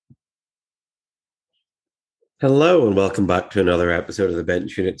Hello and welcome back to another episode of the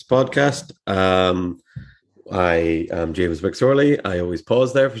Bench Units podcast. I am James McSorley. I always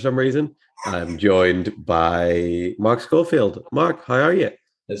pause there for some reason. I'm joined by Mark Schofield. Mark, how are you?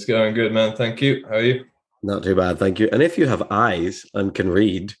 It's going good, man. Thank you. How are you? Not too bad, thank you. And if you have eyes and can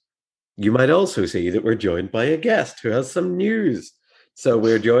read, you might also see that we're joined by a guest who has some news. So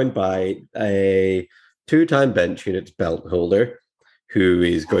we're joined by a two-time Bench Units belt holder who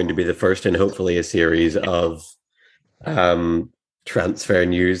is going to be the first in hopefully a series of transfer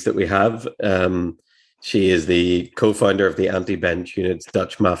news that we have. She is the co-founder of the Anti-Bench Units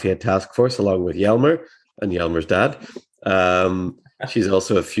Dutch Mafia Task Force, along with Jelmer and Jelmer's dad. She's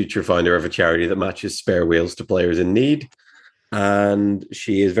also a future founder of a charity that matches spare wheels to players in need. And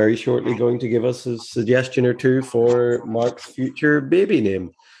she is very shortly going to give us a suggestion or two for Mark's future baby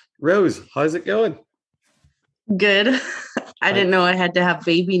name. Rose, how's it going? Good. I didn't know I had to have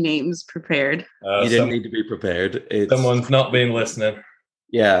baby names prepared. You didn't need to be prepared. Someone's not been listening.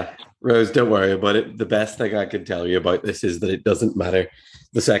 Yeah, Rose, don't worry about it. The best thing I can tell you about this is that it doesn't matter.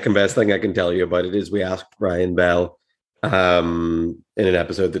 The second best thing I can tell you about it is we asked Brian Bell in an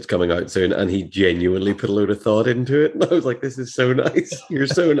episode that's coming out soon, and he genuinely put a load of thought into it. And I was like, this is so nice. You're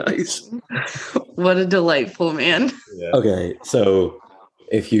so nice. What a delightful man. Yeah. Okay, so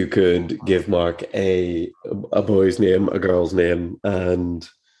if you could give Mark a boy's name, a girl's name, and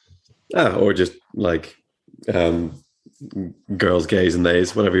or just like girls, gays, and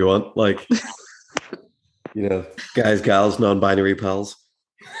theys, whatever you want, like guys, gals, non-binary pals,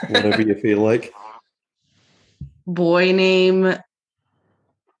 whatever you feel like. Boy name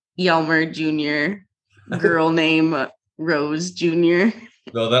Jelmer Jr., girl name Rose Jr.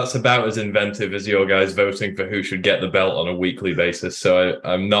 Well, that's about as inventive as your guys voting for who should get the belt on a weekly basis, so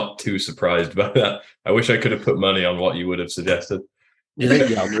I'm not too surprised by that. I wish I could have put money on what you would have suggested. Do you think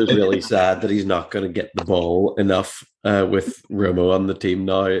Jelmer's really sad that he's not going to get the ball enough with Romo on the team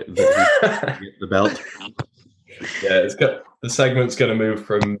now that he's going to get the belt? Yeah, the segment's going to move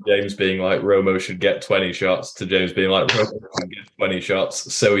from James being like Romo should get 20 shots to James being like Romo should get 20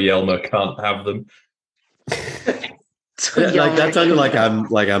 shots, so Jelmer can't have them. Like that sounded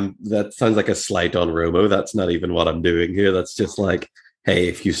that sounds like a slight on Romo. That's not even what I'm doing here. That's just like, hey,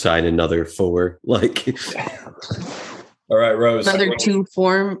 if you sign another four, like. All right, Rose. Another two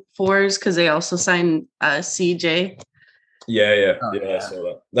fours because they also signed CJ. Yeah, I saw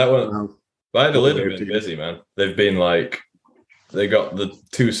that. That one. Valladolid have been busy, man. They've been like, they got the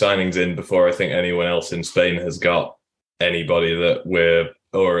two signings in before I think anyone else in Spain has got anybody that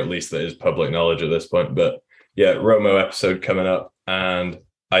or at least that is public knowledge at this point. But yeah, Romo episode coming up, and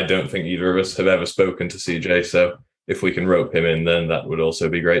I don't think either of us have ever spoken to CJ, so if we can rope him in, then that would also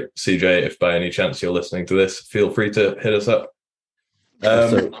be great. CJ, if by any chance you're listening to this, feel free to hit us up.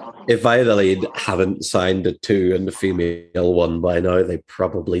 So if Valladolid haven't signed a 2 and the female 1 by now, they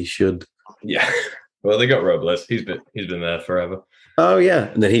probably should. Yeah. Well, they got Robles. He's been there forever. Oh, yeah.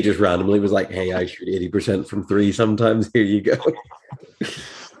 And then he just randomly was like, hey, I shoot 80% from 3 sometimes. Here you go.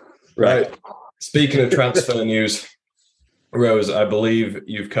 Right. Speaking of transfer news, Rose, I believe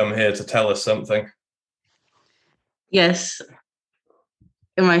you've come here to tell us something. Yes.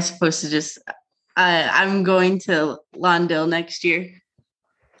 Am I supposed to just... I'm going to Lahn-Dill next year.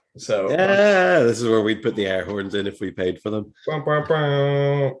 So yeah, this is where we'd put the air horns in if we paid for them.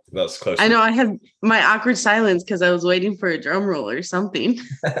 That's close. I know I had my awkward silence because I was waiting for a drum roll or something.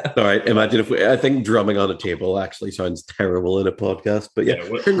 All right, imagine if I think drumming on a table actually sounds terrible in a podcast, but yeah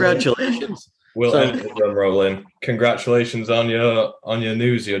congratulations. We'll end the drum roll in. Congratulations on your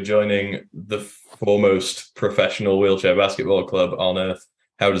news. You're joining the foremost professional wheelchair basketball club on earth.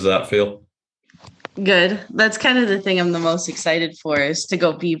 How does that feel? Good. That's kind of the thing I'm the most excited for, is to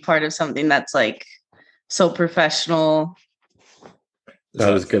go be part of something that's like so professional. I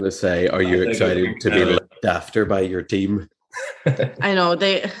was going to say, are you excited to be looked after by your team? I know,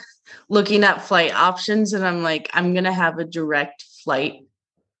 they looking at flight options, and I'm like, I'm going to have a direct flight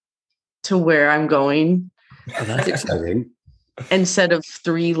to where I'm going. Oh, that's exciting. Instead of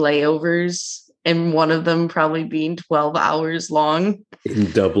 3 layovers, and one of them probably being 12 hours long. In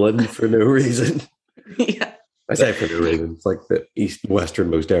Dublin for no reason. Yeah. I say for no reason. It's like the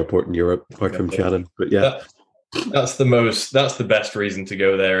westernmost airport in Europe, apart from Shannon. But yeah. That's the best reason to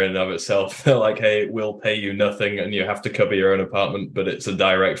go there in and of itself. They're like, hey, we'll pay you nothing and you have to cover your own apartment, but it's a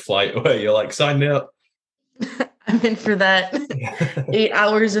direct flight where you're like, sign me up. I'm in for that. 8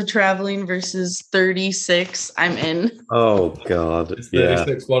 hours of traveling versus 36. I'm in. Oh God. Is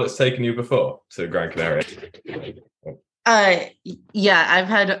 36 what it's taken you before to Gran Canaria? Yeah, I've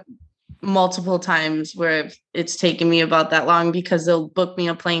had multiple times where it's taken me about that long because they'll book me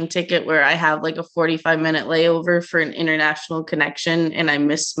a plane ticket where I have like a 45-minute layover for an international connection and I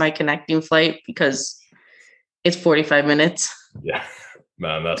miss my connecting flight because it's 45 minutes. Yeah,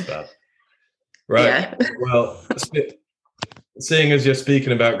 man, that's bad. Right. Yeah. Well, seeing as you're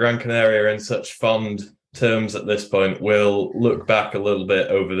speaking about Gran Canaria in such fond terms at this point, we'll look back a little bit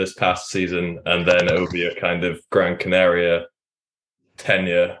over this past season and then over your kind of Gran Canaria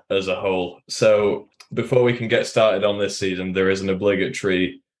tenure as a whole. So before we can get started on this season, there is an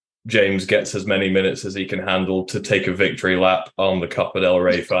obligatory James gets as many minutes as he can handle to take a victory lap on the Copa del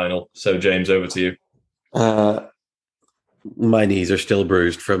Rey final. So James, over to you. My knees are still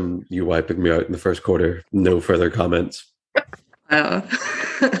bruised from you wiping me out in the first quarter. No further comments. I'm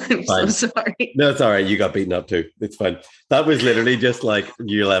so sorry. No, it's all right. You got beaten up too. It's fine. That was literally just like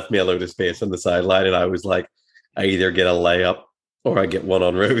you left me a load of space on the sideline, and I was like, I either get a layup or I get one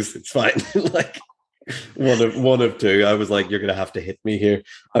on Rose. It's fine. Like one of two. I was like, you're gonna have to hit me here.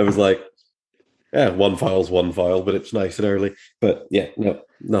 I was like, yeah, one foul's one foul, but it's nice and early. But yeah, no,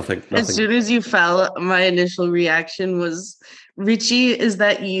 nothing. As soon as you fell, my initial reaction was, Richie, is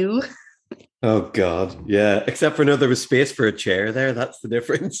that you? Oh God, yeah. Except for no, there was space for a chair there. That's the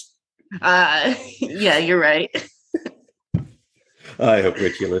difference. Yeah, you're right. I hope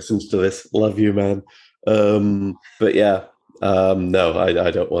Richie listens to this. Love you, man. But yeah, no, I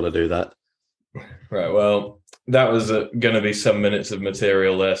don't want to do that. Right. Well, that was going to be some minutes of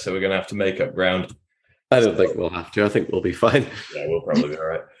material there, so we're going to have to make up ground. I don't think we'll have to. I think we'll be fine. Yeah, we'll probably be all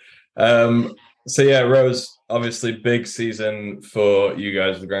right. So yeah, Rose, obviously big season for you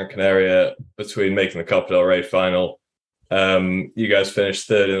guys with Gran Canaria between making the Copa del Rey final. You guys finished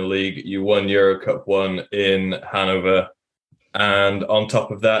third in the league. You won Euro Cup 1 in Hanover. And on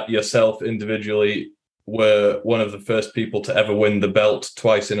top of that, yourself individually were one of the first people to ever win the belt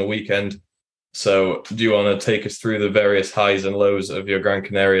twice in a weekend. So do you want to take us through the various highs and lows of your Gran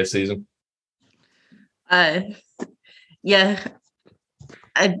Canaria season? Yeah.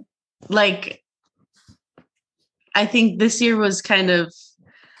 I think this year was kind of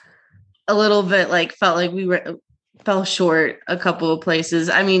a little bit like felt like we fell short a couple of places.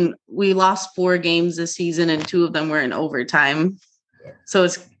 I mean, we lost 4 games this season and 2 of them were in overtime. So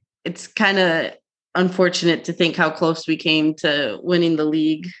it's kind of unfortunate to think how close we came to winning the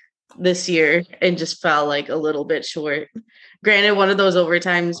league this year and just fell like a little bit short. Granted, one of those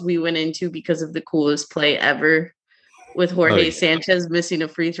overtimes we went into because of the coolest play ever with Jorge Sanchez missing a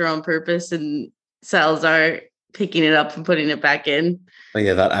free throw on purpose and Salazar picking it up and putting it back in. Oh,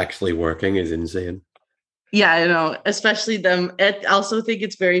 yeah, that actually working is insane. Yeah, I know. Especially them. I also think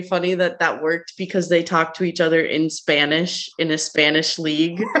it's very funny that worked because they talked to each other in Spanish in a Spanish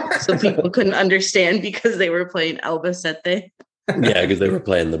league. So people couldn't understand because they were playing Albacete. Yeah, because they were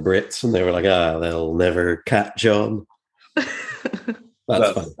playing the Brits and they were like, they'll never catch on.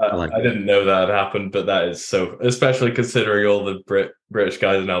 That's fun. I didn't know that had happened, but that is so, especially considering all the British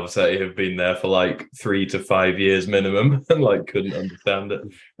guys in Albacete have been there for like 3 to 5 years minimum and like couldn't understand it.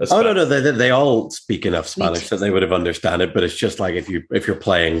 No, they all speak enough Spanish that they would have understood it, but it's just like if you're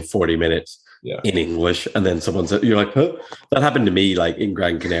playing 40 minutes in English and then someone said, you're like, huh? That happened to me like in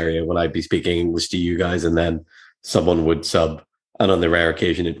Gran Canaria when I'd be speaking English to you guys and then someone would sub, and on the rare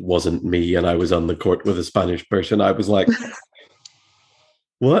occasion it wasn't me and I was on the court with a Spanish person. I was like,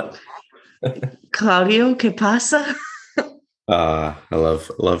 what? Claudio, ¿qué pasa? I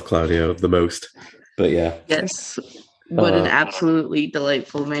love Claudio the most. But yeah. Yes. What an absolutely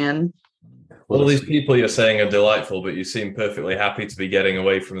delightful man. All these people you're saying are delightful, but you seem perfectly happy to be getting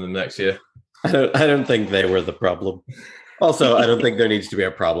away from them next year. I don't think they were the problem. Also, I don't think there needs to be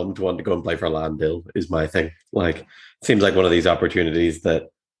a problem to want to go and play for Lahn-Dill is my thing. Like, it seems like one of these opportunities that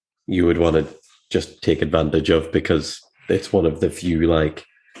you would want to just take advantage of because it's one of the few like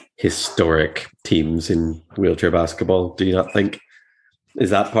historic teams in wheelchair basketball. Do you not think? Is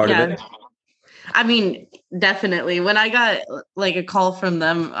that part of it? I mean, definitely. When I got like a call from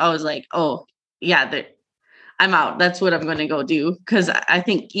them, I was like, oh, yeah, I'm out. That's what I'm going to go do. Because I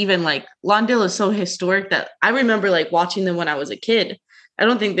think even like Lahn-Dill is so historic that I remember like watching them when I was a kid. I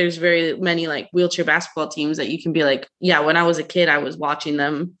don't think there's very many like wheelchair basketball teams that you can be like, yeah, when I was a kid, I was watching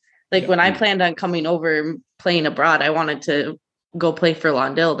them. Like when I planned on coming over and playing abroad, I wanted to go play for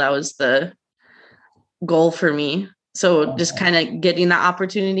Lahn-Dill. That was the goal for me. So just kind of getting that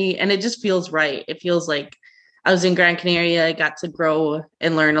opportunity, and it just feels right. It feels like I was in Gran Canaria. I got to grow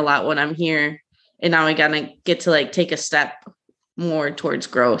and learn a lot when I'm here. And now I gotta get to like take a step more towards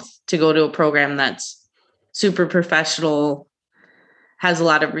growth to go to a program that's super professional, has a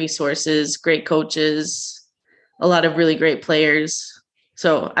lot of resources, great coaches, a lot of really great players.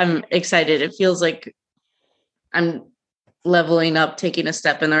 So I'm excited. It feels like I'm leveling up, taking a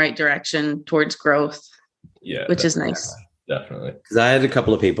step in the right direction towards growth. Yeah, which is nice. Definitely. Because I had a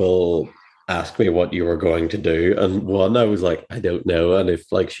couple of people ask me what you were going to do, and one, I was like, I don't know, and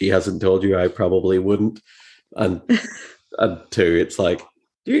if like she hasn't told you, I probably wouldn't. And and two, it's like,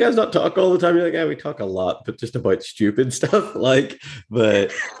 do you guys not talk all the time? You're like, yeah, we talk a lot, but just about stupid stuff. Like,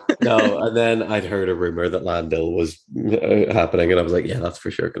 but no. And then I'd heard a rumor that Lahn-Dill was happening, and I was like, yeah, that's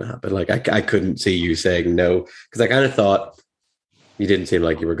for sure going to happen. Like, I couldn't see you saying no, because I kind of thought you didn't seem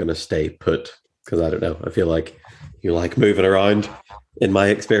like you were going to stay put. Because I don't know, I feel like you like moving around. In my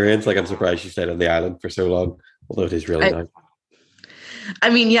experience, like I'm surprised you stayed on the island for so long, although it is really nice. I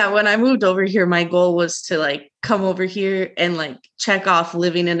mean, yeah, when I moved over here, my goal was to like come over here and like check off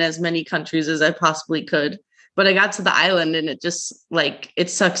living in as many countries as I possibly could. But I got to the island and it just like, it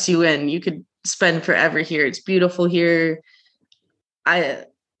sucks you in. You could spend forever here. It's beautiful here. I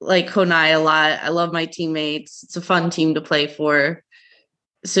like Honai a lot. I love my teammates. It's a fun team to play for.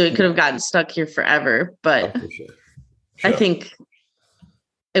 So it could have gotten stuck here forever. But Sure. I think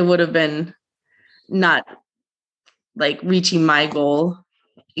it would have been not like reaching my goal,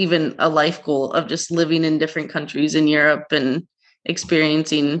 even a life goal of just living in different countries in Europe and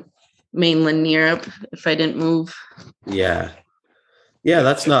experiencing mainland Europe if I didn't move. Yeah,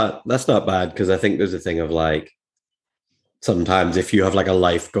 that's not bad, because I think there's a thing of like sometimes if you have like a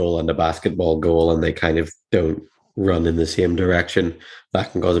life goal and a basketball goal and they kind of don't run in the same direction,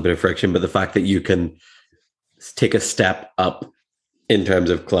 that can cause a bit of friction. But the fact that you can take a step up in terms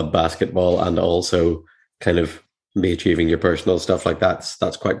of club basketball and also kind of be achieving your personal stuff, like that's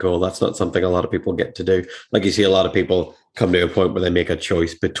quite cool. That's not something a lot of people get to do. Like you see a lot of people come to a point where they make a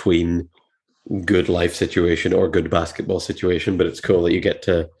choice between good life situation or good basketball situation, but it's cool that you get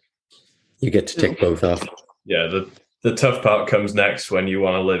to tick both off. Yeah, the tough part comes next when you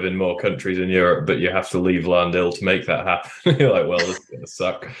want to live in more countries in Europe, but you have to leave Lahn-Dill to make that happen. You're like, well, this is going to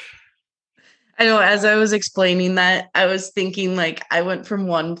suck. I know, as I was explaining that, I was thinking like I went from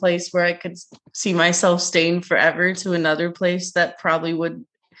one place where I could see myself staying forever to another place that probably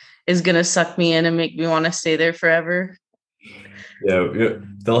is going to suck me in and make me want to stay there forever. Yeah,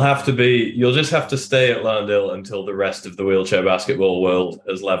 you'll just have to stay at Lahn-Dill until the rest of the wheelchair basketball world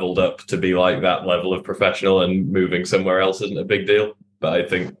has leveled up to be like that level of professional, and moving somewhere else isn't a big deal. But I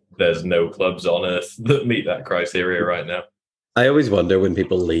think there's no clubs on earth that meet that criteria right now. I always wonder when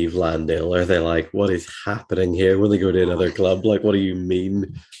people leave Lahn-Dill, are they like, what is happening here? When they go to another club, like, what do you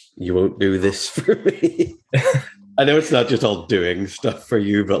mean you won't do this for me? I know it's not just all doing stuff for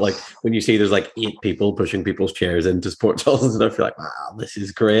you, but like when you see there's like 8 people pushing people's chairs into sports halls and stuff, you're like, wow, this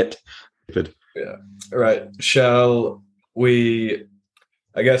is great. But yeah. Right. Shall we,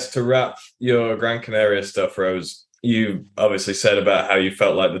 I guess, to wrap your Gran Canaria stuff, Rose, you obviously said about how you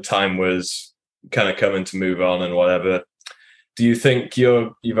felt like the time was kind of coming to move on and whatever. Do you think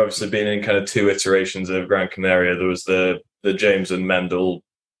you've obviously been in kind of 2 iterations of Gran Canaria? There was the James and Mendel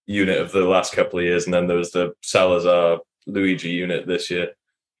unit of the last couple of years, and then there was the Salazar Luigi unit this year.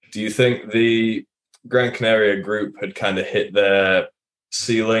 Do you think the Gran Canaria group had kind of hit their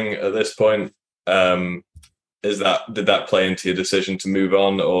ceiling at this point? Did that play into your decision to move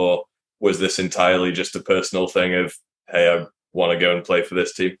on, or was this entirely just a personal thing of, hey, I want to go and play for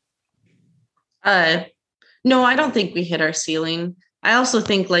this team? No, I don't think we hit our ceiling. I also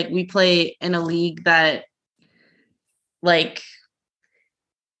think like we play in a league that like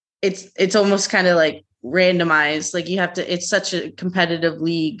it's almost kind of like randomized. Like it's such a competitive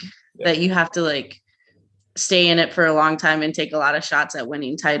league that you have to like stay in it for a long time and take a lot of shots at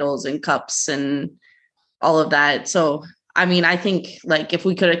winning titles and cups and all of that. So, I mean, I think like if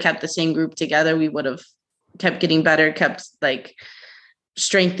we could have kept the same group together, we would have kept getting better, kept like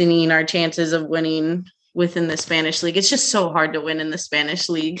strengthening our chances of winning within the Spanish league. It's just so hard to win in the Spanish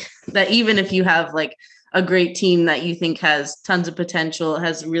league that even if you have like a great team that you think has tons of potential,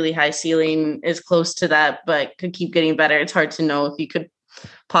 has really high ceiling, is close to that, but could keep getting better, it's hard to know if you could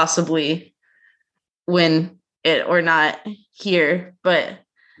possibly win it or not here. But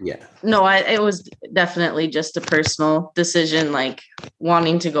yeah, no, it was definitely just a personal decision, like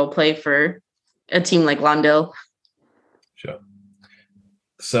wanting to go play for a team like Lahn-Dill. Sure.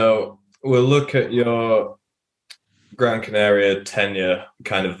 So we'll look at your Gran Canaria tenure,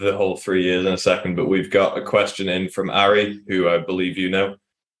 kind of the whole 3 years in a second, but we've got a question in from Ari, who I believe you know.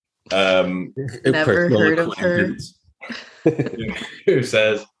 Never heard of her. Who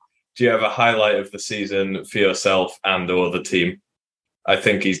says, do you have a highlight of the season for yourself and or the team? I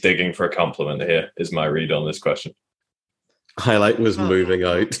think he's digging for a compliment here, is my read on this question. Highlight was moving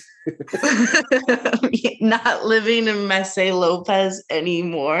out. Not living in Messe Lopez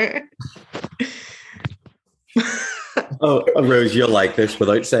anymore. Oh, Rose, you'll like this.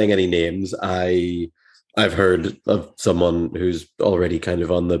 Without saying any names, I've heard of someone who's already kind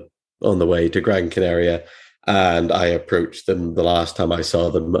of on the way to Gran Canaria, and I approached them the last time I saw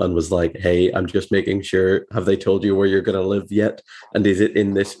them and was like, "Hey, I'm just making sure. Have they told you where you're going to live yet? And is it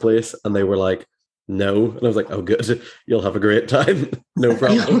in this place?" And they were like, "No." And I was like, "Oh, good. You'll have a great time. No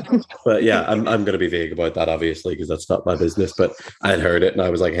problem." But yeah, I'm going to be vague about that, obviously, because that's not my business. But I had heard it, and I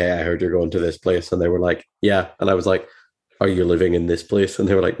was like, "Hey, I heard you're going to this place," and they were like, "Yeah," and I was like, "Are you living in this place?" And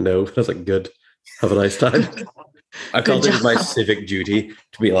they were like, "No." And I was like, "Good. Have a nice time." I felt it was my civic duty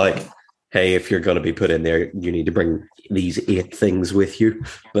to be like, "Hey, if you're going to be put in there, you need to bring these 8 things with you."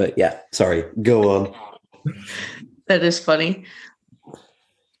 But yeah, sorry. Go on. That is funny.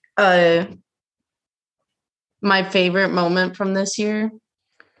 My favorite moment from this year.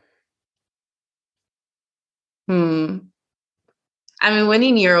 I mean,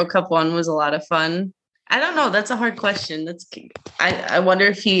 winning Euro Cup 1 was a lot of fun. I don't know. That's a hard question. I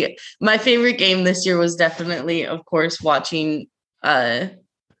wonder if my favorite game this year was definitely, of course, watching our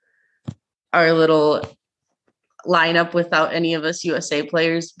little lineup without any of us USA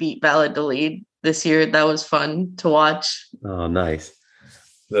players beat Valladolid this year. That was fun to watch. Oh, nice.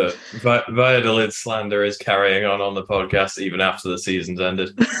 The Valladolid slander is carrying on the podcast even after the season's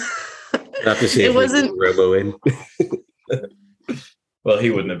ended. Have to see it wasn't Robo in. Well,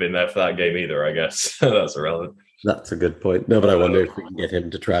 he wouldn't have been there for that game either, I guess. That's irrelevant. That's a good point. No, but I wonder if we can get him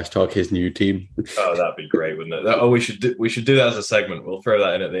to trash talk his new team. Oh, that'd be great, wouldn't it? Oh, we should do that as a segment. We'll throw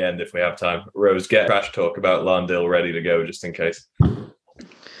that in at the end if we have time. Rose, get trash talk about Lahn-Dill ready to go, just in case.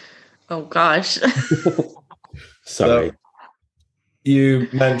 Oh gosh. Sorry. So, you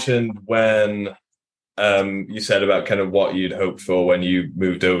mentioned when you said about kind of what you'd hoped for when you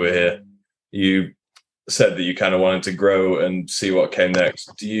moved over here. You said that you kind of wanted to grow and see what came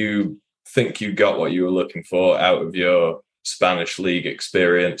next. Do you think you got what you were looking for out of your Spanish league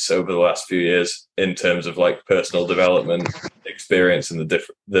experience over the last few years in terms of like personal development experience and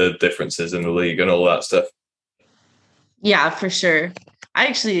the differences in the league and all that stuff? Yeah, for sure. I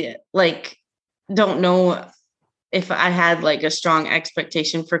actually don't know if I had like a strong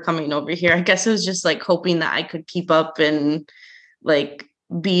expectation for coming over here. I guess it was just like hoping that I could keep up and like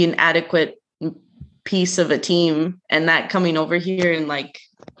be an adequate piece of a team, and that coming over here and like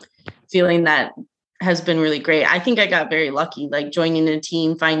feeling that has been really great. I think I got very lucky, like joining a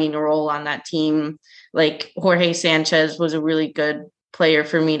team, finding a role on that team. Like Jorge Sanchez was a really good player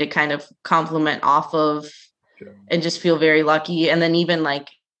for me to kind of compliment off of and just feel very lucky. And then even like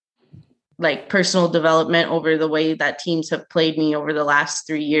personal development over the way that teams have played me over the last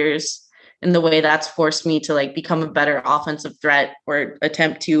 3 years and the way that's forced me to like become a better offensive threat or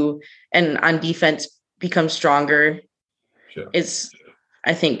attempt to, and on defense become stronger is,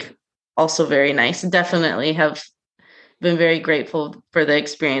 I think, also very nice. Definitely have been very grateful for the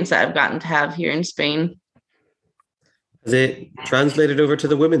experience that I've gotten to have here in Spain. Has it translated over to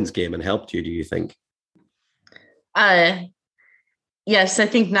the women's game and helped you, do you think? Yes, I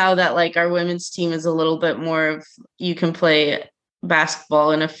think now that like our women's team is a little bit more of you can play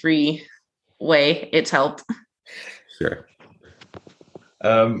basketball in a free way, it's helped. Sure.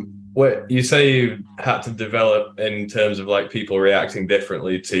 What you say you had to develop in terms of like people reacting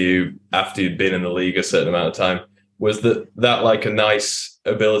differently to you after you'd been in the league a certain amount of time. Was that like a nice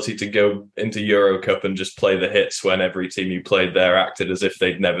ability to go into Euro Cup and just play the hits when every team you played there acted as if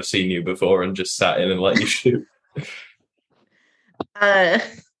they'd never seen you before and just sat in and let you shoot?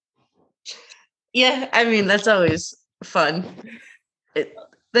 Yeah, I mean, that's always fun.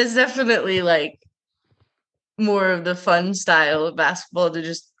 There's definitely like more of the fun style of basketball to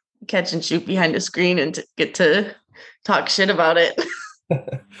just catch and shoot behind a screen and to get to talk shit about it.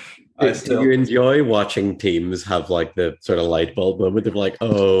 Do you enjoy watching teams have like the sort of light bulb moment of like,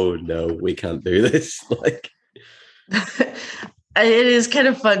 oh no, we can't do this? Like, it is kind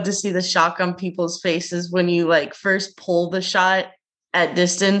of fun to see the shock on people's faces when you like first pull the shot at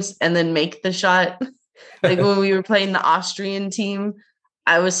distance and then make the shot. Like when we were playing the Austrian team,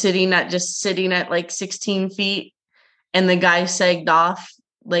 I was sitting at like 16 feet and the guy sagged off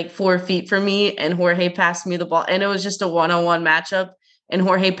like 4 feet from me and Jorge passed me the ball. And it was just a one-on-one matchup and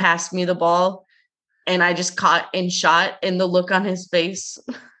Jorge passed me the ball and I just caught and shot, and the look on his face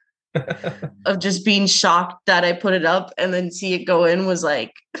of just being shocked that I put it up and then see it go in was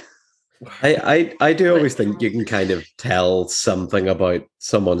like... I do always think you can kind of tell something about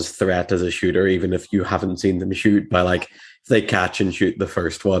someone's threat as a shooter, even if you haven't seen them shoot, by like they catch and shoot the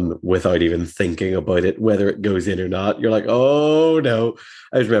first one without even thinking about it, whether it goes in or not, you're like, oh no.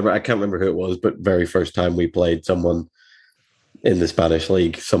 I can't remember who it was, but very first time we played someone in the Spanish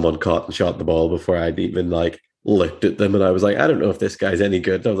league, someone caught and shot the ball before I'd even like looked at them, and I was like, I don't know if this guy's any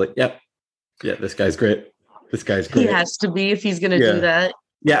good. I was like, yeah, this guy's great. This guy's great. He has to be if he's going to do that.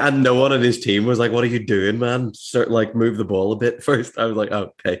 Yeah, and no one on his team was like, what are you doing, man? Move the ball a bit first. I was like,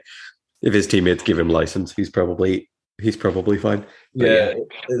 oh, okay. If his teammates give him license, he's probably fine. But yeah,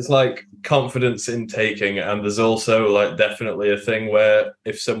 it's like confidence in taking, and there's also like definitely a thing where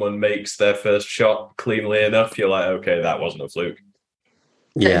if someone makes their first shot cleanly enough, you're like, okay, that wasn't a fluke.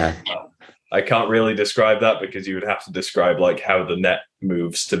 Yeah. I can't really describe that because you would have to describe like how the net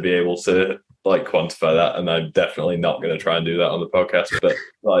moves to be able to like quantify that, and I'm definitely not going to try and do that on the podcast, but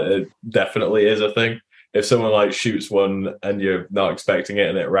like it definitely is a thing. If someone like shoots one and you're not expecting it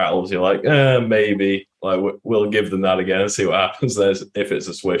and it rattles, you're like, maybe like we'll give them that again and see what happens. If it's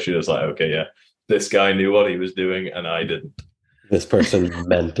a swish, you're just like, okay, yeah, this guy knew what he was doing and I didn't. This person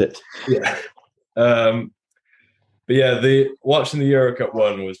meant it. Yeah. But yeah, watching the Euro Cup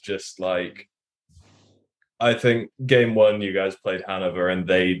one was just like, I think game one you guys played Hanover and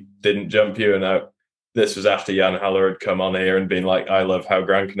they didn't jump you, and this was after Jan Haller had come on here and been like, I love how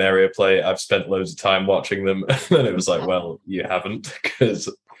Gran Canaria play. I've spent loads of time watching them. And then it was like, well, you haven't,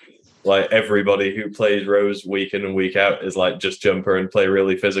 because like everybody who plays Rose week in and week out is like, just jumper and play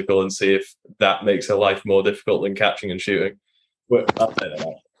really physical and see if that makes her life more difficult than catching and shooting. Well, I'll say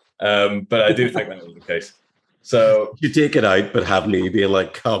that. But I do think that was the case. So you take it out, but have me being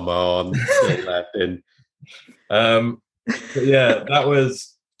like, come on, still left in. But yeah, that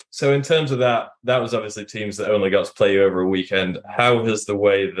was, so in terms of that was obviously teams that only got to play you over a weekend. How has the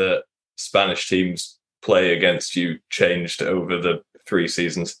way that Spanish teams play against you changed over the 3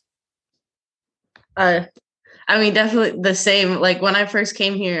 seasons? I mean, definitely the same. Like when I first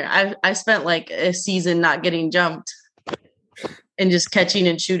came here, I spent like a season not getting jumped and just catching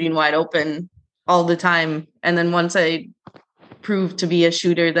and shooting wide open all the time. And then once I proved to be a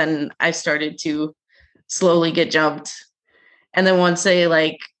shooter, then I started to slowly get jumped. And then once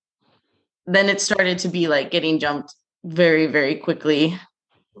then it started to be like getting jumped very, very quickly,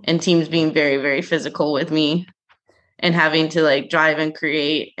 and teams being very, very physical with me and having to like drive and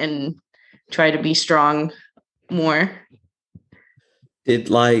create and try to be strong more. Did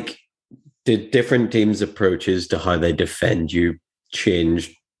different teams' approaches to how they defend you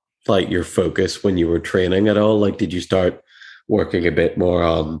change like your focus when you were training at all? Like, did you start working a bit more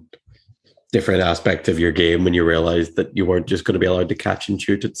on different aspects of your game when you realized that you weren't just going to be allowed to catch and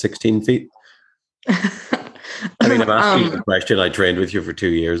shoot at 16 feet? I mean, I'm asking you the question. I trained with you for 2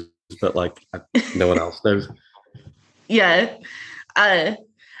 years, but like no one else knows. Yeah.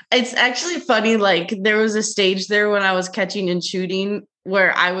 It's actually funny. Like there was a stage there when I was catching and shooting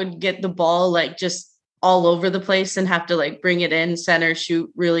where I would get the ball like just all over the place and have to like bring it in, center,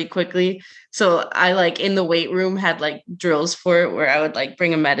 shoot really quickly. So I like in the weight room had like drills for it where I would like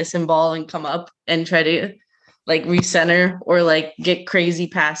bring a medicine ball and come up and try to like recenter or like get crazy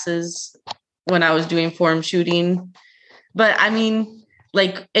passes when I was doing form shooting. But I mean,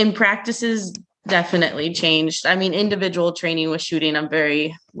 like in practices definitely changed. I mean, individual training with shooting, I'm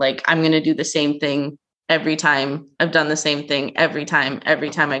very like, I'm going to do the same thing every time. I've done the same thing every time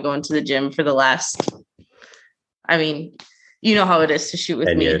I go into the gym for the last, I mean, you know how it is to shoot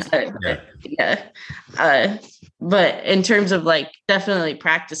with me. Yeah. But in terms of like definitely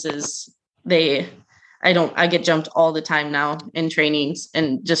practices, I get jumped all the time now in trainings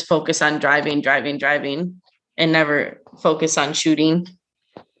and just focus on driving and never focus on shooting.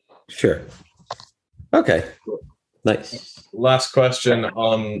 Sure. Okay. Nice. Last question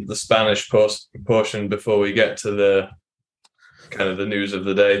on the Spanish portion before we get to the kind of the news of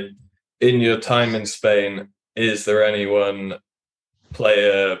the day. In your time in Spain, is there anyone,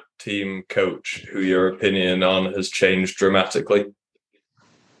 player, team, coach, who your opinion on has changed dramatically?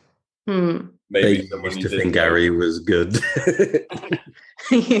 Maybe I used to think Gary was good.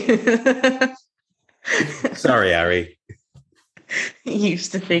 Sorry, Ari. He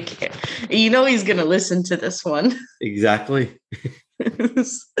used to think, he's going to listen to this one. Exactly.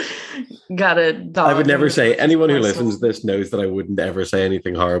 Got a dog. I would never say, anyone who listens to this knows that I wouldn't ever say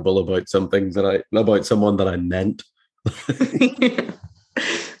anything horrible about someone that I meant.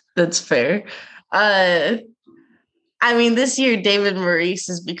 That's fair. I mean, this year, David Maurice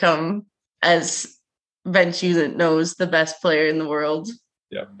has become, as bench unit knows, the best player in the world.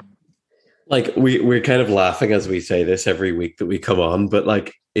 Yeah. Like we're kind of laughing as we say this every week that we come on, but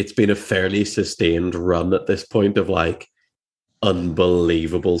like it's been a fairly sustained run at this point of like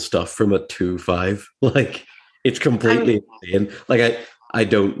unbelievable stuff from a 2-5. Like It's completely insane. Like I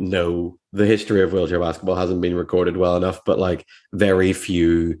don't know, the history of wheelchair basketball hasn't been recorded well enough, but like very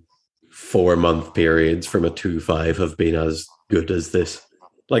few 4-month periods from a 2-5 have been as good as this.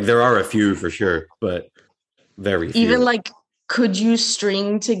 Like there are a few for sure, but very few. Even like, could you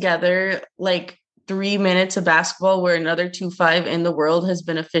string together like 3 minutes of basketball where another 2-5 in the world has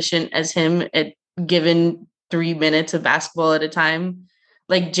been efficient as him at given 3 minutes of basketball at a time?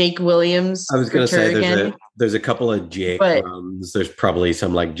 Like Jake Williams. I was going to say there's a couple of Jake runs. There's probably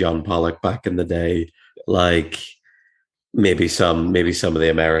some like John Pollock back in the day, like maybe some of the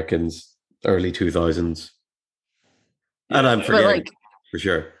Americans, early 2000s. And I'm forgetting for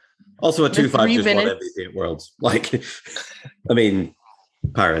sure. Also, a 2-5 just won MVP at Worlds. Like, I mean,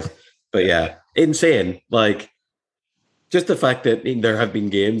 Paris. But yeah, insane. Like, just the fact that there have been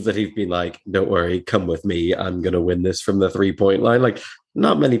games that he's been like, don't worry, come with me. I'm going to win this from the 3-point line. Like,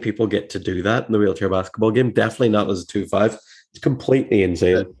 not many people get to do that in the wheelchair basketball game. Definitely not as a 2-5. It's completely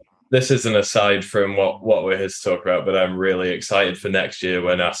insane. This is an aside from what we're here to talk about, but I'm really excited for next year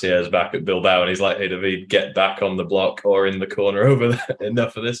when Asier is back at Bilbao and he's like, hey, David, get back on the block or in the corner over there.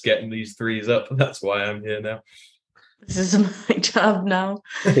 Enough of this, getting these threes up. That's why I'm here now. This is my job now.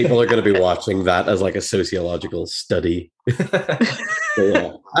 People are going to be watching that as like a sociological study.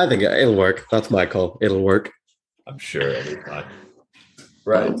 Yeah, I think it'll work. That's my call. It'll work. I'm sure it'll be fine.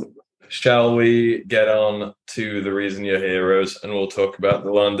 Right. Shall we get on to the reason you're heroes and we'll talk about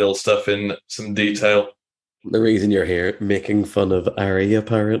the Lahn-Dill stuff in some detail? The reason you're here, making fun of Ari,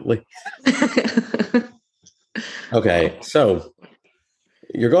 apparently. Okay, so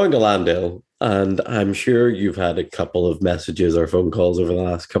you're going to Lahn-Dill, and I'm sure you've had a couple of messages or phone calls over the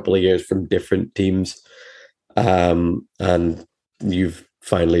last couple of years from different teams, and you've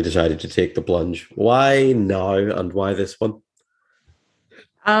finally decided to take the plunge. Why now, and why this one?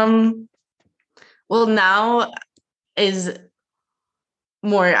 Well, now is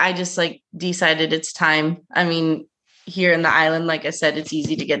more, I just like decided it's time. I mean, here in the island, like I said, it's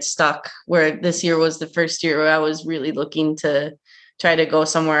easy to get stuck, where this year was the first year where I was really looking to try to go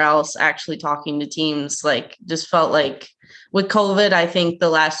somewhere else, actually talking to teams. Like, just felt like with COVID, I think the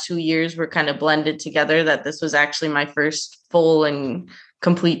last 2 years were kind of blended together, that this was actually my first full and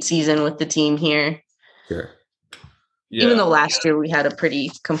complete season with the team here. Sure. Yeah. Even though last year we had a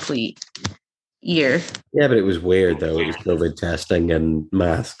pretty complete year. Yeah, but it was weird though. It was COVID testing and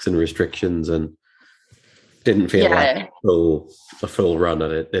masks and restrictions, and didn't feel like a full run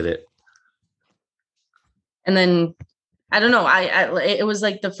at it, did it? And then I don't know. It was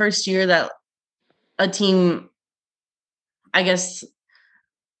like the first year that a team, I guess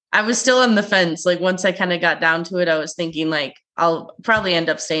I was still on the fence. Like once I kind of got down to it, I was thinking like, I'll probably end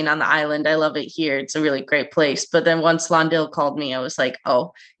up staying on the island. I love it here. It's a really great place. But then once Lahn-Dill called me, I was like,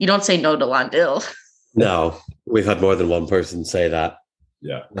 oh, you don't say no to Lahn-Dill. No, we've had more than one person say that.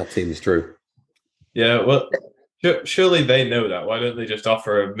 Yeah. That seems true. Yeah, well, surely they know that. Why don't they just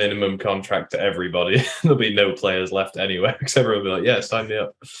offer a minimum contract to everybody? There'll be no players left anyway, because everyone will be like, yeah, sign me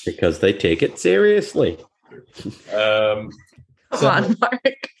up. Because they take it seriously. Come on,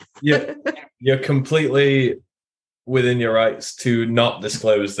 Mark. You're completely within your rights to not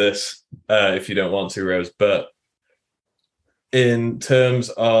disclose this if you don't want to, Rose. But in terms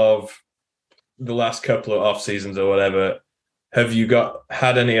of the last couple of off seasons or whatever, have you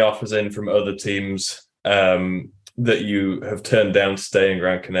had any offers in from other teams that you have turned down to stay in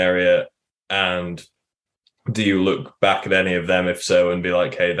Gran Canaria? And do you look back at any of them, if so, and be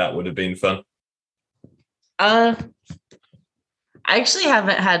like, hey, that would have been fun? I actually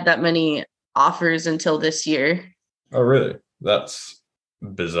haven't had that many offers until this year. Oh, really? That's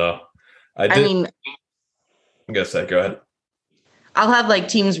bizarre. I'm going to say, go ahead. I'll have like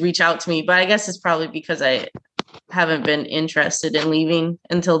teams reach out to me, but I guess it's probably because I haven't been interested in leaving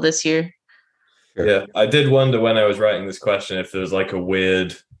until this year. Sure. Yeah, I did wonder when I was writing this question if there was like a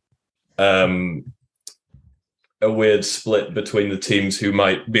weird split between the teams who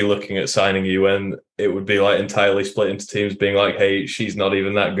might be looking at signing you, and it would be like entirely split into teams being like, hey, she's not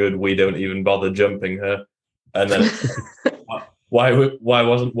even that good, we don't even bother jumping her. And then why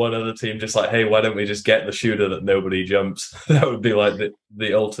wasn't one other team just like, hey, why don't we just get the shooter that nobody jumps? That would be like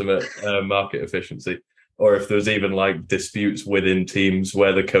the ultimate market efficiency. Or if there was even like disputes within teams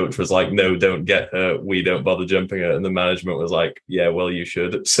where the coach was like, no, don't get her, we don't bother jumping her, and the management was like, yeah, well, you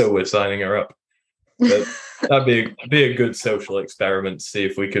should, so we're signing her up. But that'd be a good social experiment to see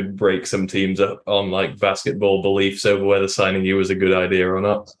if we could break some teams up on like basketball beliefs over whether signing you was a good idea or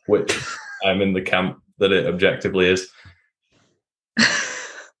not, which I'm in the camp that it objectively is.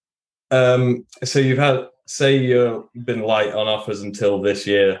 So you've been light on offers until this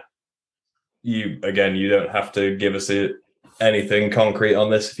year. you don't have to give us anything concrete on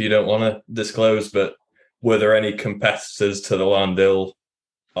this if you don't want to disclose, but were there any competitors to the Lahn-Dill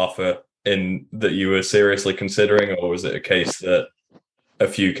offer in that you were seriously considering, or was it a case that a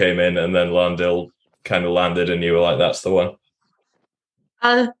few came in and then Lahn-Dill kind of landed and you were like, that's the one?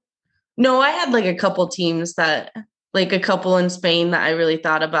 No, I had like a couple teams that, like a couple in Spain that I really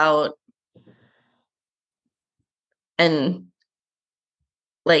thought about, and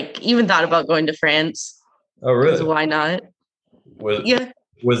like even thought about going to France. Oh, really? Why not?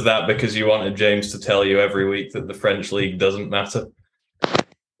 Was that because you wanted James to tell you every week that the French league doesn't matter?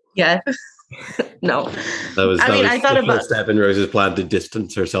 Yeah. No. I thought about first step in Rose's plan to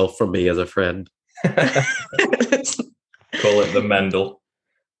distance herself from me as a friend. Call it the Mendel.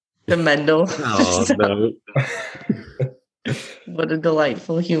 The Mendel. Oh, no. What a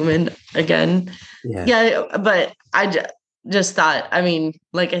delightful human again. Yeah, but I just thought, I mean,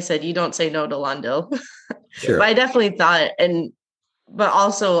 like I said, you don't say no to Lahn-Dill. Sure. But I definitely thought, but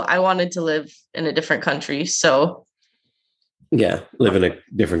also I wanted to live in a different country. So yeah, live in a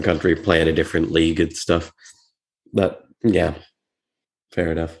different country, play in a different league and stuff. But yeah,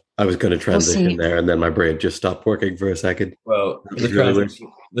 fair enough. I was going to transition there, and then my brain just stopped working for a second. Well,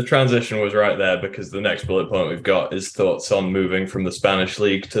 the transition was right there, because the next bullet point we've got is thoughts on moving from the Spanish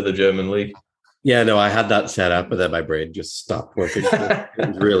league to the German league. Yeah, no, I had that set up, but then my brain just stopped working. It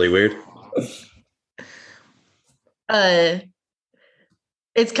was really weird.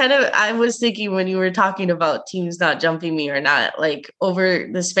 It's kind of, I was thinking when you were talking about teams not jumping me or not, like over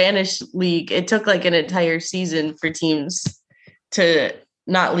the Spanish league, it took like an entire season for teams to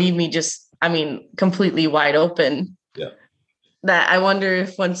not leave me completely wide open. Yeah. That I wonder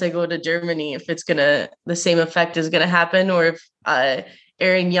if once I go to Germany, if the same effect is going to happen, or if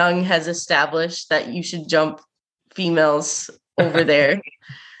Aaron Young has established that you should jump females over there.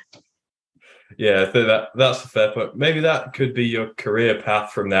 Yeah, I think that's a fair point. Maybe that could be your career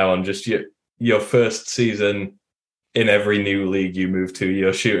path from now on. Just your first season in every new league you move to,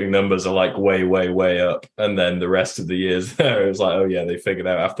 your shooting numbers are like way, way, way up. And then the rest of the years there, it was like, oh yeah, they figured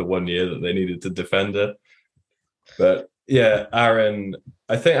out after 1 year that they needed to defend her. But yeah, Aaron,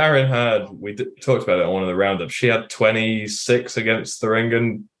 I think Aaron talked about it on one of the roundups. She had 26 against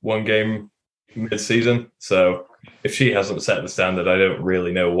Thuringen, one game mid-season. So if she hasn't set the standard, I don't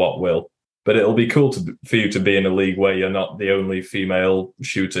really know what will. But it'll be cool for you to be in a league where you're not the only female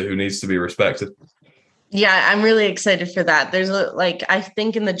shooter who needs to be respected. Yeah, I'm really excited for that. There's I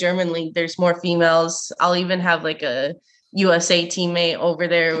think in the German league, there's more females. I'll even have like a USA teammate over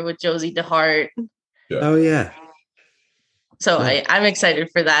there with Josie DeHart. Yeah. Oh, yeah. So yeah. I'm excited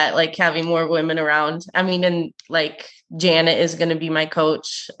for that, like having more women around. I mean, and like Janet is going to be my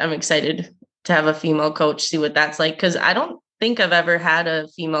coach. I'm excited to have a female coach, see what that's like. Because I don't think I've ever had a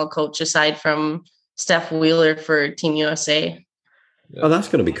female coach aside from Steph Wheeler for Team USA. Oh, that's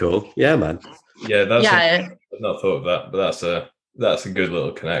going to be cool. Yeah, man. Yeah, I've not thought of that, but that's a good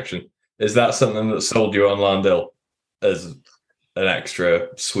little connection. Is that something that sold you on Lahn-Dill as an extra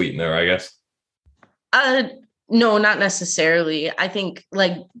sweetener, I guess? No, not necessarily. I think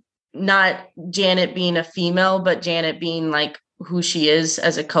like not Janet being a female, but Janet being like who she is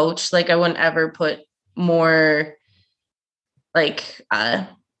as a coach. Like I wouldn't ever put more like I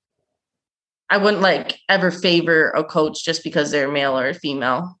wouldn't like ever favor a coach just because they're male or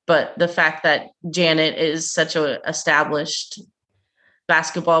female. But the fact that Janet is such a established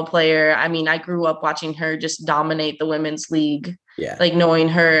basketball player. I mean, I grew up watching her just dominate the women's league. Yeah. Like knowing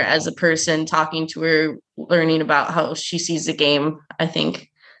her as a person, talking to her, learning about how she sees the game. I think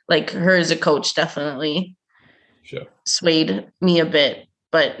like her as a coach definitely swayed me a bit,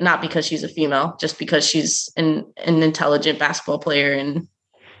 but not because she's a female, just because she's an intelligent basketball player in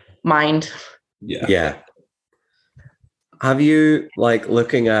mind. Yeah. Have you, like,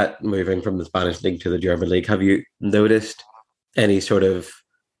 looking at moving from the Spanish league to the German league, have you noticed any sort of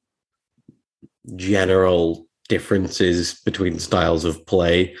general differences between styles of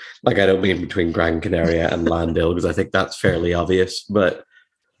play? Like, I don't mean between Gran Canaria and Lahn-Dill, because I think that's fairly obvious, but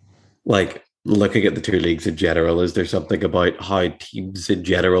like looking at the two leagues in general, is there something about how teams in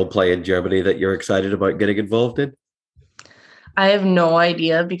general play in Germany that you're excited about getting involved in? I have no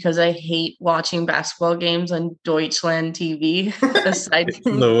idea because I hate watching basketball games on Deutschland TV aside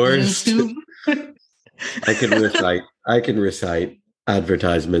from the worst. YouTube. I can recite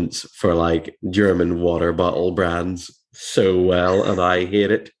advertisements for like German water bottle brands so well, and I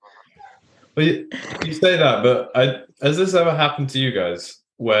hate it. Well, you say that, but has this ever happened to you guys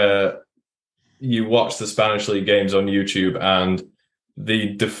where you watch the Spanish league games on YouTube and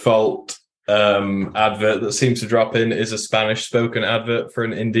the default advert that seems to drop in is a Spanish spoken advert for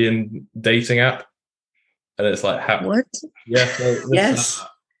an Indian dating app. And it's like, what? Yeah. Yes.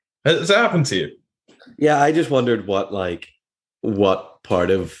 Has that happened to you? Yeah, I just wondered what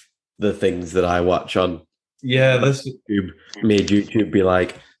part of the things that I watch on YouTube made YouTube be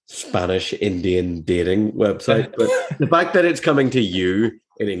like Spanish Indian dating website. But the fact that it's coming to you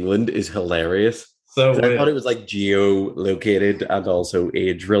in England is hilarious. So I thought it was like geo-located and also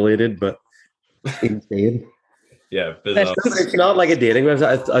age-related, but insane. Yeah, bizarre. It's not like a dating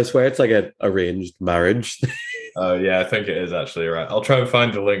website. I swear it's like an arranged marriage. Oh yeah, I think it is actually, right. I'll try and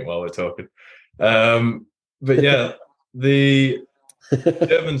find the link while we're talking. But yeah, the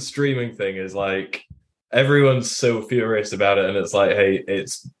German streaming thing is like everyone's so furious about it, and it's like, hey,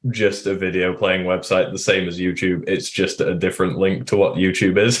 it's just a video playing website, the same as YouTube. It's just a different link to what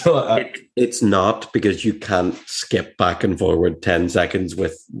YouTube is. It's not, because you can't skip back and forward 10 seconds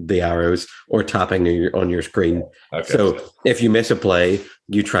with the arrows or tapping on your screen. Okay. So if you miss a play,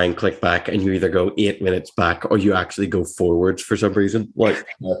 you try and click back, and you either go 8 minutes back or you actually go forwards for some reason. Like,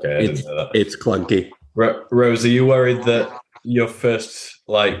 okay, it's clunky. Rose, are you worried that your first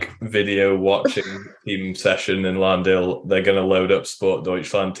video watching team session in Lahn-Dill, they're going to load up Sport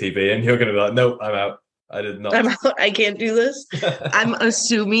Deutschland TV, and you're going to be like, nope, I'm out. I'm out. I can't do this. I'm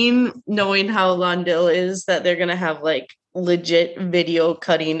assuming, knowing how Lahn-Dill is, that they're going to have legit video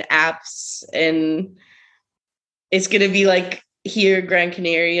cutting apps, and it's going to be like here, Gran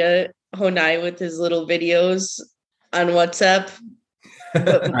Canaria, Honai with his little videos on WhatsApp.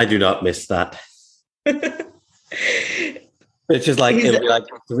 I do not miss that. It's just like, it'll be like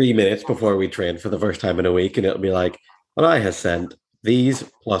 3 minutes before we train for the first time in a week, and it'll be like, well, I has sent these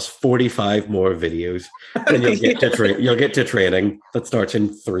plus 45 more videos, and you'll get to training that starts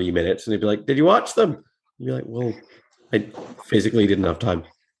in 3 minutes, and you'll be like, did you watch them? You'll be like, well, I physically didn't have time.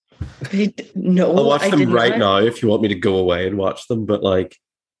 No, I'll watch them right now if you want me to go away and watch them, but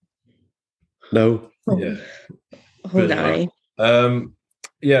no. Yeah.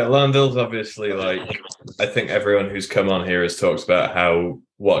 Yeah, Lahn-Dill's obviously I think everyone who's come on here has talked about how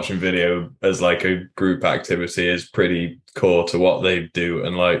watching video as a group activity is pretty core to what they do,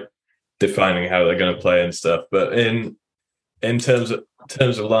 and defining how they're going to play and stuff. But in terms of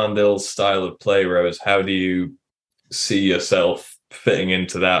Lahn-Dill's style of play, Rose, how do you see yourself fitting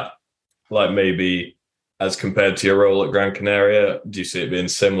into that? Maybe as compared to your role at Gran Canaria, do you see it being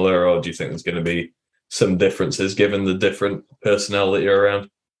similar, or do you think there's going to be some differences given the different personnel that you're around?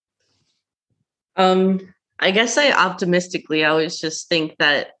 I guess I always just think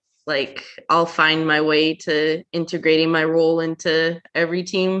that I'll find my way to integrating my role into every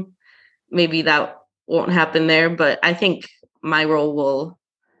team. Maybe that won't happen there, but I think my role will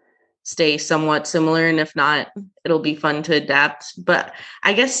stay somewhat similar, and if not, it'll be fun to adapt. But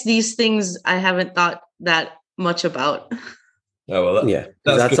I guess these things I haven't thought that much about. Oh, well,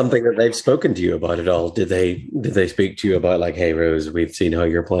 that's something that they've spoken to you about at all? Did they speak to you about hey, Rose, we've seen how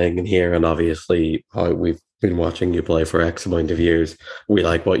you're playing in here, and obviously how we've been watching you play for X amount of years. We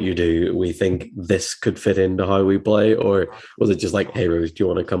like what you do. We think this could fit into how we play. Or was it just hey, Rose, do you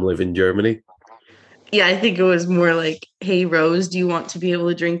want to come live in Germany? Yeah, I think it was more hey, Rose, do you want to be able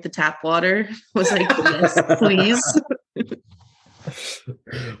to drink the tap water? I was yes, please.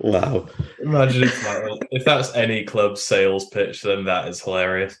 Wow. Imagine if that's any club sales pitch, then that is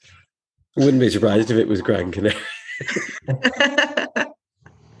hilarious. Wouldn't be surprised if it was Gran Canaria.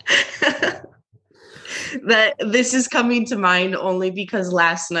 That this is coming to mind only because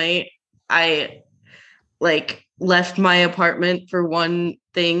last night I left my apartment for one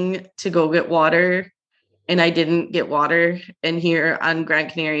thing to go get water, and I didn't get water. And here on Gran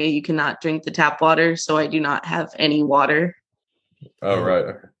Canaria, you cannot drink the tap water, so I do not have any water. Oh,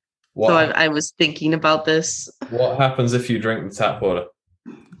 right. So I was thinking about this. What happens if you drink the tap water?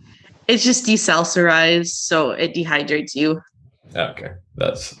 It's just desulfurized, so it dehydrates you. Okay.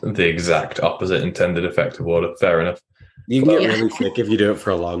 That's the exact opposite intended effect of water. Fair enough. You can get really sick if you do it for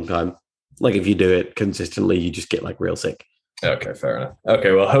a long time. If you do it consistently, you just get real sick. Okay, fair enough.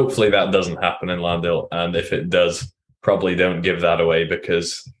 Okay, well, hopefully that doesn't happen in Lahn-Dill. And if it does, probably don't give that away,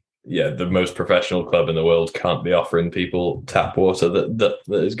 because the most professional club in the world can't be offering people tap water that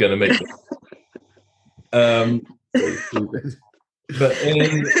is going to make them. But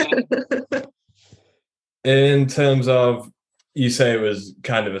in terms of, you say it was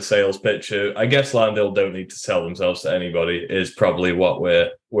kind of a sales pitch. I guess Lahn-Dill don't need to sell themselves to anybody, is probably what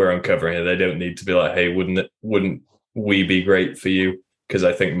we're uncovering here. They don't need to be like, hey, wouldn't we be great for you? Because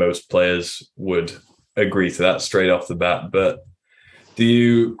I think most players would agree to that straight off the bat. But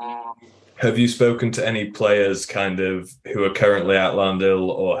Have you spoken to any players kind of who are currently at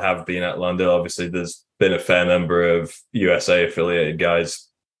Lahn-Dill or have been at Lahn-Dill? Obviously, there's been a fair number of USA affiliated guys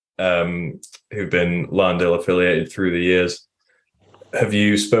who've been Lahn-Dill affiliated through the years. Have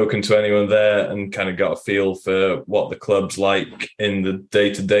you spoken to anyone there and kind of got a feel for what the club's like in the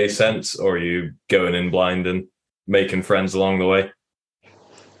day-to-day sense, or are you going in blind and making friends along the way?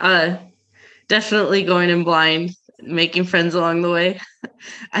 Definitely going in blind, making friends along the way.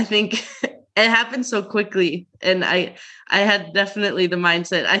 I think it happened so quickly, and I had definitely the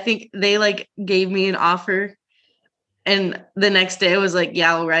mindset. I think they like gave me an offer, and the next day I was like,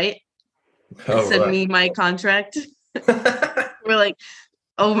 "Yeah, all right." Send me my contract. We're like,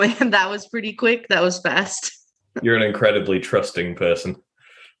 "Oh man, that was pretty quick. That was fast." You're an incredibly trusting person.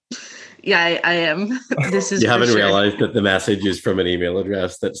 Yeah, I am. This is you haven't realized that the message is from an email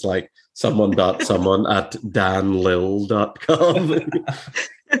address that's like someone.someone@danlil.com.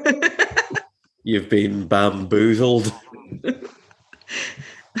 You've been bamboozled.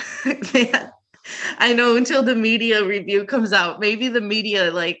 Yeah, I know, until the media review comes out. Maybe the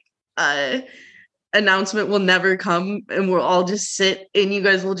media announcement will never come, and we'll all just sit and you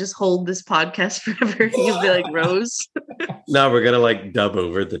guys will just hold this podcast forever. You'll be like, Rose. No, we're gonna like dub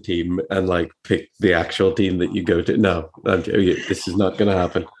over the team and like pick the actual team that you go to. No, this is not gonna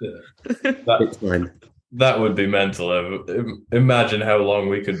happen. It's fine. That would be mental. Imagine how long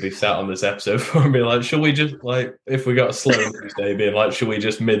we could be sat on this episode for and be like, should we just, like, if we got a slow news day, being like, should we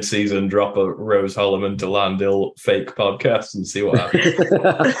just mid-season drop a Rose Hollermann to Lahn-Dill fake podcast and see what happens?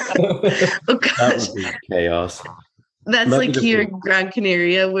 That would be chaos. That's like here in Gran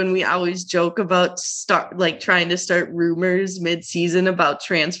Canaria when we always joke about trying to start rumors mid-season about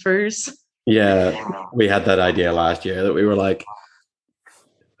transfers. Yeah, we had that idea last year that we were like,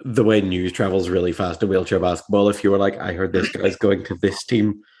 the way news travels really fast in wheelchair basketball. If you were like, I heard this guy's going to this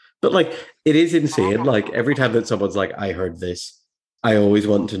team, but like, it is insane. Like every time that someone's like, I heard this, I always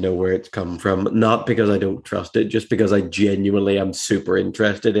want to know where it's come from. Not because I don't trust it, just because I genuinely am super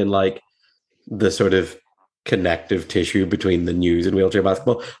interested in like the sort of connective tissue between the news and wheelchair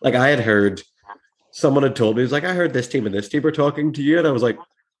basketball. Like I had heard, someone had told me, it was like, I heard this team and this team are talking to you. And I was like,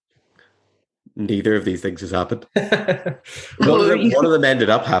 neither of these things has happened. One of them ended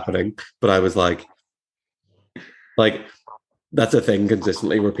up happening, but I was like that's a thing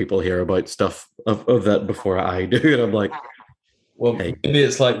consistently where people hear about stuff of that before I do, and I'm like, well, hey. Maybe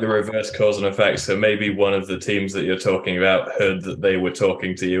it's like the reverse cause and effect. So maybe one of the teams that you're talking about heard that they were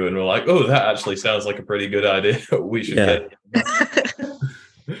talking to you and were like, oh, that actually sounds like a pretty good idea. We should get it.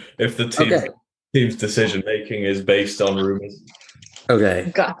 If the team's decision making is based on rumors.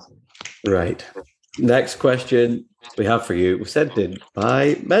 Okay. Right. Next question we have for you was sent in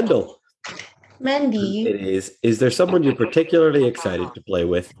by Mendel. Mendy. It is there someone you're particularly excited to play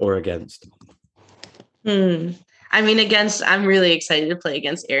with or against? I mean, I'm really excited to play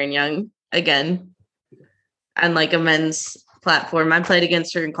against Erin Young again. On like a men's platform. I played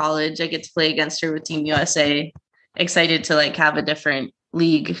against her in college. I get to play against her with Team USA. Excited to like have a different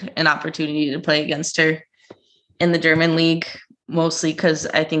league and opportunity to play against her in the German league. Mostly because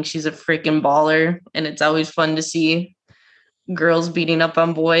I think she's a freaking baller, and it's always fun to see girls beating up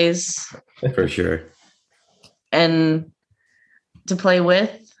on boys. For sure. And to play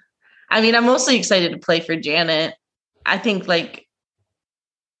with. I mean, I'm mostly excited to play for Janet. I think like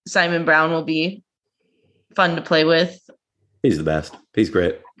Simon Brown will be fun to play with. He's the best. He's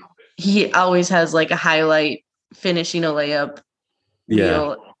great. He always has like a highlight finishing a layup.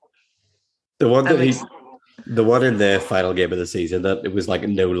 Yeah. The one that the one in the final game of the season that it was like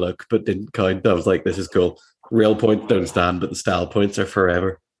no look but didn't count. I was like, this is cool. Real points don't stand, but the style points are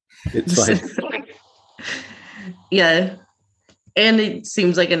forever. It's fine. Yeah. And it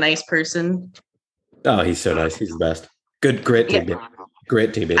seems like a nice person. Oh, he's so nice. He's the best. Great teammate. Yeah.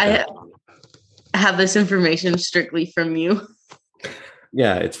 Great teammate. I have this information strictly from you.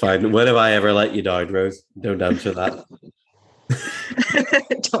 Yeah, it's fine. When have I ever let you down, Rose? Don't answer that.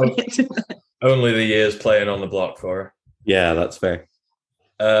 Don't answer that. Only the years playing on the block for her. Yeah, that's fair.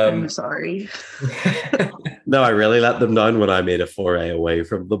 I'm sorry. No, I really let them down when I made a foray away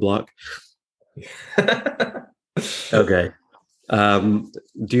from the block. Okay. Do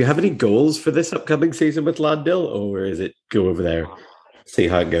you have any goals for this upcoming season with Lahn-Dill, or is it go over there, see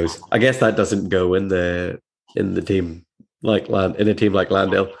how it goes? I guess that doesn't go in the team like in a team like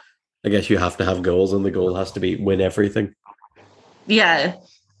Lahn-Dill. I guess you have to have goals, and the goal has to be win everything. Yeah.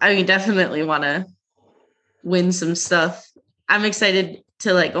 I mean, definitely want to win some stuff. I'm excited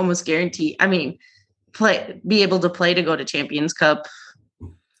to like almost guarantee. I mean, be able to play to go to Champions Cup.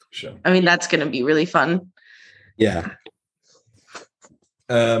 Sure. I mean, that's going to be really fun. Yeah.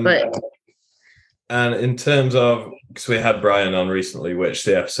 But And in terms of, because we had Brian on recently, which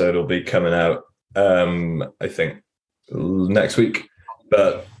the episode will be coming out, I think next week.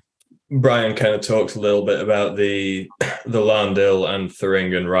 But Brian kind of talks a little bit about the Lahn-Dill and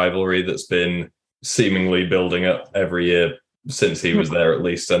Thuringen rivalry that's been seemingly building up every year since he was there, at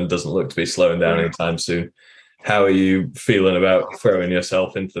least, and doesn't look to be slowing down anytime soon. How are you feeling about throwing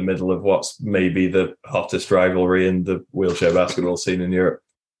yourself into the middle of what's maybe the hottest rivalry in the wheelchair basketball scene in Europe?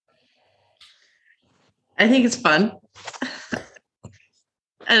 I think it's fun.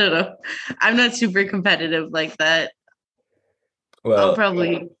 I don't know. I'm not super competitive like that. Well, I'll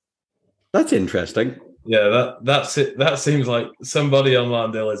probably. That's interesting. Yeah, that's it. That seems like somebody on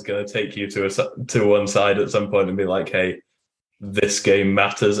Lahn-Dill is going to take you to one side at some point and be like, "Hey, this game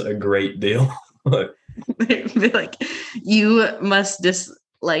matters a great deal." Be like, you must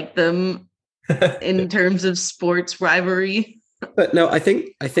dislike them in terms of sports rivalry. But no, I think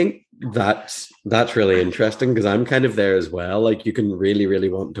that's really interesting because I'm kind of there as well. Like, you can really, really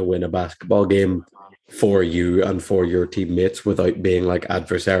want to win a basketball game for you and for your teammates without being like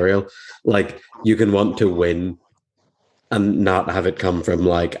adversarial. Like, you can want to win and not have it come from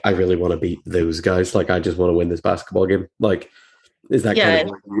like, I really want to beat those guys. Like, I just want to win this basketball game. Like, is that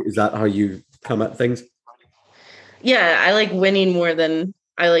is that how you come at things? Yeah, I like winning more than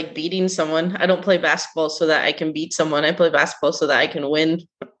I like beating someone. I don't play basketball so that I can beat someone. I play basketball so that I can win.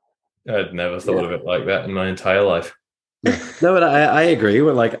 I'd never thought of it like that in my entire life. No, but I agree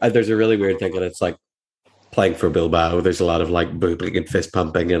with like, there's a really weird thing, and it's like playing for Bilbao. There's a lot of like booping and fist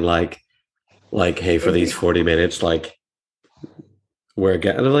pumping and like, hey, for these 40 minutes, like we're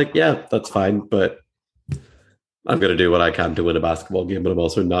getting like, yeah, that's fine, but I'm going to do what I can to win a basketball game, but I'm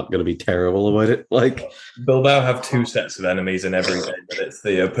also not going to be terrible about it. Like, Bilbao have two sets of enemies in every game, but it's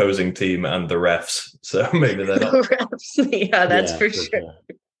the opposing team and the refs. So maybe they're not. Yeah, that's for sure.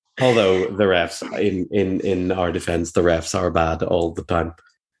 Although the refs, in our defense, the refs are bad all the time.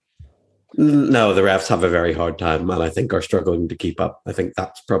 No, the refs have a very hard time, and I think are struggling to keep up. I think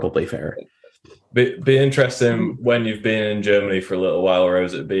that's probably fair. Be interesting when you've been in Germany for a little while,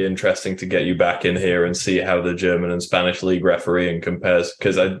 Rose. It'd be interesting to get you back in here and see how the German and Spanish league refereeing compares.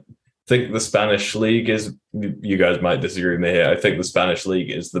 Because I think the Spanish league is, you guys might disagree with me here, I think the Spanish league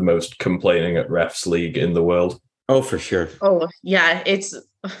is the most complaining at refs league in the world. Oh, for sure. Oh, yeah.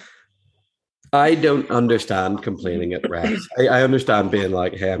 I don't understand complaining at refs. I understand being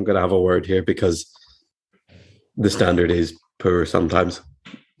like, hey, I'm going to have a word here because the standard is poor sometimes.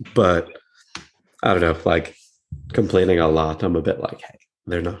 But I don't know, like complaining a lot, I'm a bit like, hey,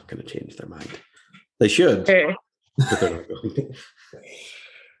 they're not going to change their mind. They should, but they're not going to.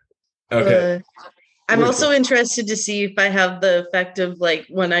 Okay. I'm also interested to see if I have the effect of like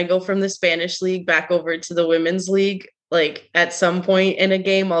when I go from the Spanish league back over to the women's league, like at some point in a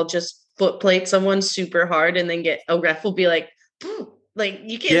game, I'll just foot plate someone super hard and then a ref will be like,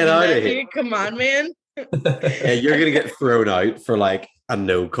 you can't do that here. Come on, man. Yeah, you're going to get thrown out for like a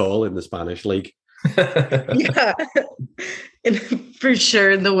no call in the Spanish league. Yeah, and for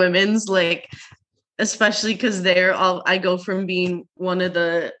sure the women's, like, especially because I go from being one of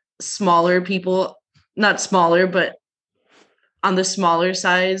the smaller people, not smaller, but on the smaller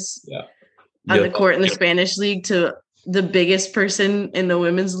size on the court in the Spanish league to the biggest person in the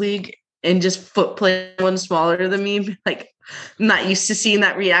women's league and just foot play one smaller than me. Like, I'm not used to seeing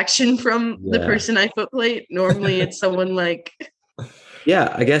that reaction from the person I foot plate. Normally it's someone like,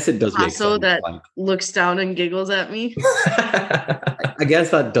 yeah, I guess it does make sense. That looks down and giggles at me. I guess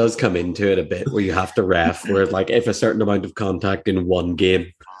that does come into it a bit where you have to ref, where like if a certain amount of contact in one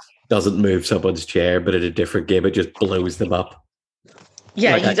game doesn't move someone's chair, but in a different game it just blows them up.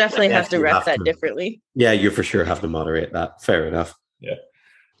 Yeah, like, you definitely have to ref that differently. Yeah, you for sure have to moderate that. Fair enough. Yeah.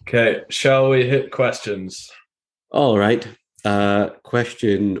 Okay, shall we hit questions? All right.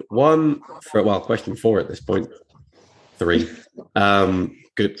 Question 4 at this point. 3.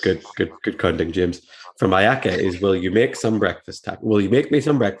 Good counting, James. From Ayaka is, will you make me some breakfast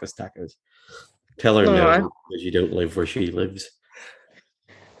tacos? Tell her no, because you don't live where she lives.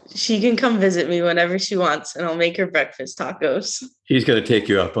 She can come visit me whenever she wants, and I'll make her breakfast tacos. She's going to take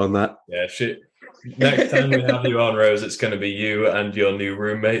you up on that. Yeah, next time we have you on, Rose, it's going to be you and your new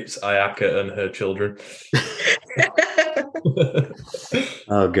roommates, Ayaka and her children.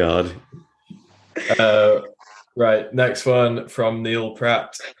 Oh, God. Right, next one from Neil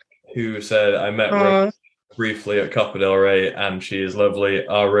Pratt, who said, I met Rose briefly at Copa del Rey, and she is lovely.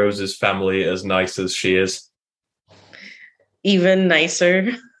 Are Rose's family as nice as she is? Even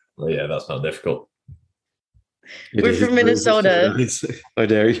nicer. Well, yeah, that's not difficult. We're from Minnesota. How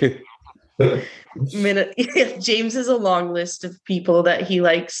dare you? James has a long list of people that he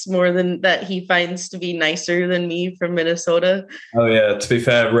likes more than that he finds to be nicer than me from Minnesota. Oh yeah, to be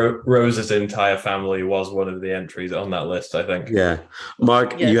fair, Rose's entire family was one of the entries on that list, I think. Yeah.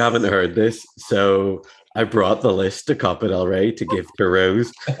 Mark, Yes. you haven't heard this, so I brought the list to Copa del Rey to give to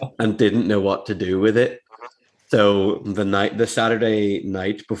Rose and didn't know what to do with it. So the Saturday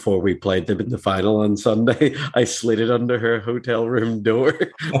night before we played them in the final on Sunday, I slid it under her hotel room door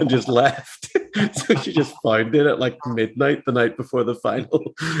and just left. So she just found it at like midnight the night before the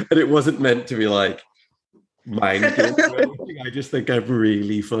final. And it wasn't meant to be like mind games or anything. I just think I'm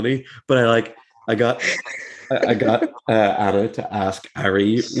really funny. But I got Anna to ask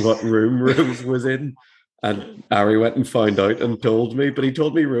Ari what room Rose was in. And Ari went and found out and told me, but he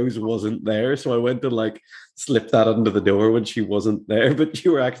told me Rose wasn't there. So I went and like slipped that under the door when she wasn't there, but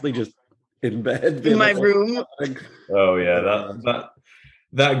you were actually just in bed. In my room. Oh yeah,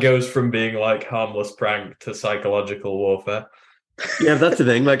 that goes from being like harmless prank to psychological warfare. Yeah, that's the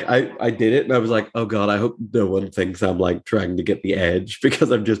thing. Like I did it and I was like, oh God, I hope no one thinks I'm like trying to get the edge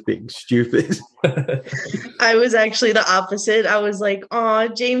because I'm just being stupid. I was actually the opposite. I was like, oh,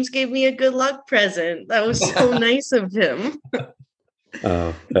 James gave me a good luck present. That was so nice of him.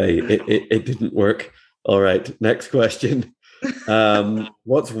 Oh, hey, it didn't work. All right, next question.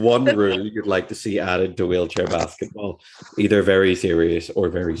 What's one rule you'd like to see added to wheelchair basketball? Either very serious or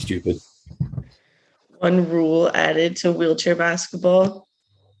very stupid. One rule added to wheelchair basketball.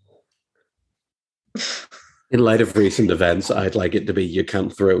 In light of recent events, I'd like it to be you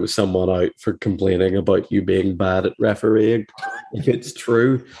can't throw someone out for complaining about you being bad at refereeing. If it's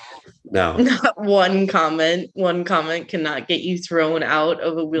true, no. Not one comment. One comment cannot get you thrown out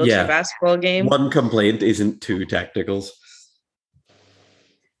of a wheelchair basketball game. One complaint isn't two technicals.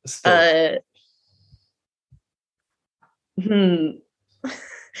 It'd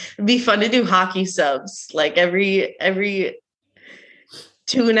be fun to do hockey subs. Like every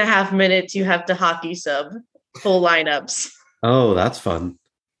 2.5 minutes, you have to hockey sub full lineups. Oh, that's fun.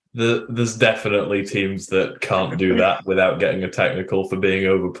 There's definitely teams that can't do that without getting a technical for being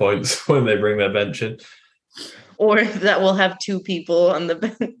over points when they bring their bench in. Or that will have two people on the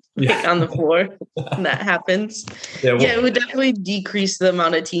bench, on the floor. That happens. Yeah, it would definitely decrease the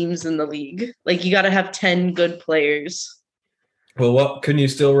amount of teams in the league. Like you got to have 10 good players. Well, what can you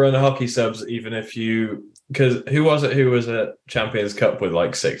still run hockey subs even if you? Because who was at Champions Cup with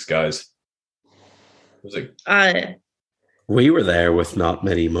like 6 guys? Was it? We were there with not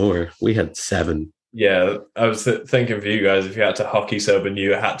many more. We had 7. Yeah, I was thinking for you guys, if you had to hockey sub and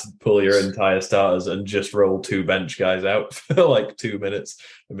you had to pull your entire starters and just roll 2 bench guys out for like 2 minutes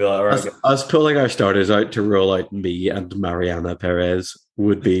and be like, all right. Us pulling our starters out to roll out me and Mariana Perez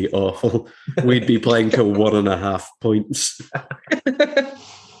would be awful. We'd be playing to 1.5 points.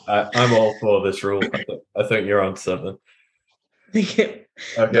 I'm all for this rule. I think you're on something. Okay.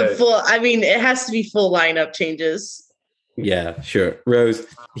 It has to be full lineup changes. Yeah, sure. Rose,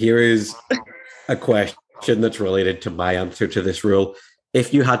 here is a question that's related to my answer to this rule.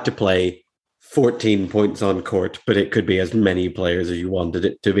 If you had to play 14 points on court, but it could be as many players as you wanted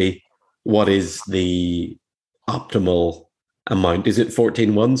it to be, what is the optimal amount? Is it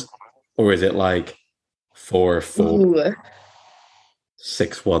 14 ones? Or is it like 4,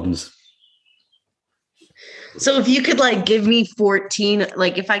 6 ones? So if you could like give me 14,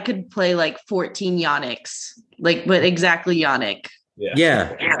 like if I could play like 14 Yannicks, like but exactly Yannick.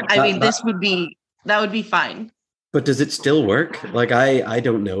 Yeah. That would be fine. But does it still work? Like I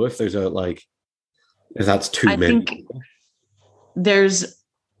don't know if there's if that's too many. I think there's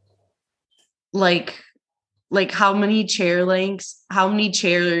like how many chair lengths, how many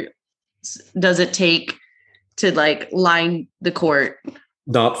chairs does it take to like line the court?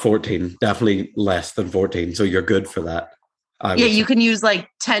 Not 14, definitely less than 14. So you're good for that. You can use like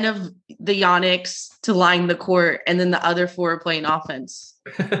 10 of the Yannicks to line the court, and then the other 4 are playing offense.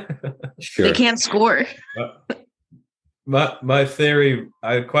 Sure. They can't score. My theory,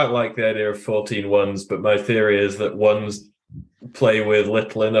 I quite like the idea of 14 ones, but my theory is that ones play with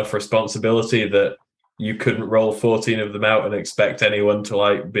little enough responsibility that you couldn't roll 14 of them out and expect anyone to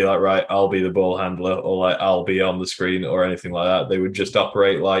like be like, right, I'll be the ball handler, or like I'll be on the screen or anything like that. They would just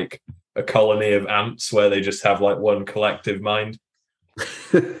operate like a colony of ants where they just have like one collective mind.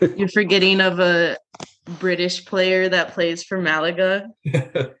 You're forgetting of a British player that plays for Malaga.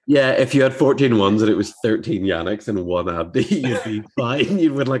 Yeah, if you had 14 ones and it was 13 Yannicks and 1 Abdi, you'd be fine.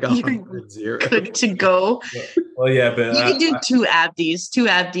 You'd win like 100-0. Good to go. Well, yeah, but you can do 2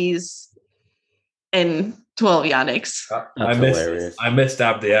 Abdis and 12 Yannicks. I missed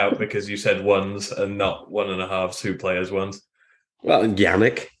Abdi out because you said ones and not 1.5s who play as ones. Well,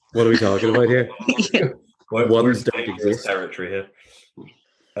 Yannick. What are we talking about here? One's dangerous territory here.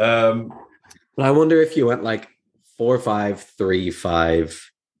 But I wonder if you went like 4-5-3-5,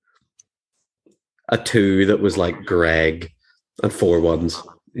 a 2 that was like Greg, and 4 ones.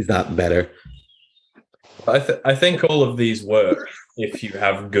 Is that better? I think all of these work if you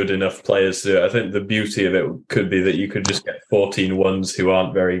have good enough players to do it. I think the beauty of it could be that you could just get 14 ones who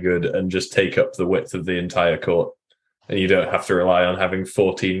aren't very good and just take up the width of the entire court. And you don't have to rely on having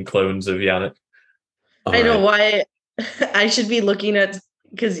 14 clones of Yannick. I know why I should be looking at,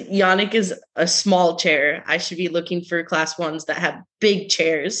 because Yannick is a small chair. I should be looking for class ones that have big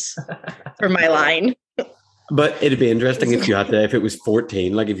chairs for my line. But it'd be interesting if it was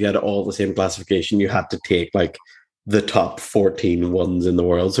 14, like if you had all the same classification, you had to take like the top 14 ones in the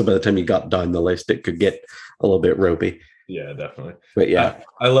world. So by the time you got down the list, it could get a little bit ropey. Yeah, definitely. But yeah.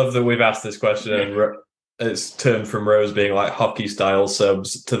 I love that we've asked this question and it's turned from Rose being like hockey style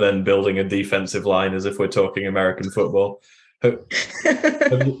subs to then building a defensive line as if we're talking American football.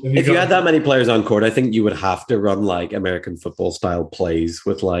 If you had that many players on court, I think you would have to run like American football style plays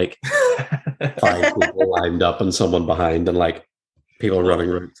with like 5 people lined up and someone behind and like people running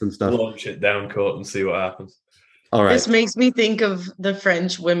routes and stuff. Launch it down court and see what happens. All right. This makes me think of the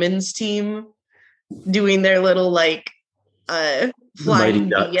French women's team doing their little like flying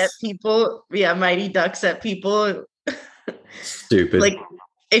bee at people. Yeah, Mighty Ducks at people. Stupid. Like,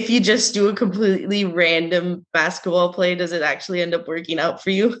 if you just do a completely random basketball play, does it actually end up working out for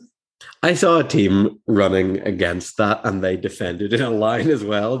you? I saw a team running against that and they defended in a line as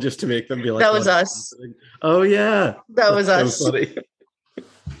well, just to make them be like, that was us. Oh, yeah. That was us. So funny.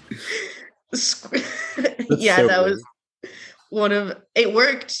 Yeah, so that funny. Was one of it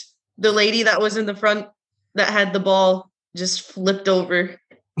worked. The lady that was in the front that had the ball just flipped over.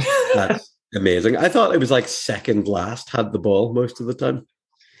 That's amazing. I thought it was like second last had the ball most of the time.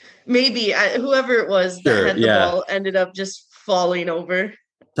 Maybe whoever it was that had the ball ended up just falling over.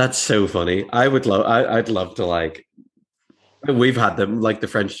 That's so funny. I'd love to like. We've had them like the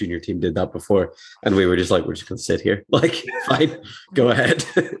French junior team did that before, and we were just like, we're just gonna sit here. Like, fine, go ahead,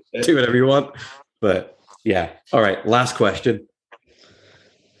 do whatever you want. But yeah, all right. Last question.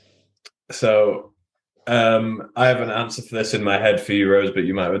 So, I have an answer for this in my head for you, Rose, but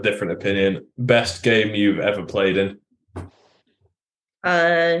you might have a different opinion. Best game you've ever played in?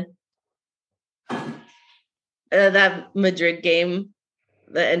 That Madrid game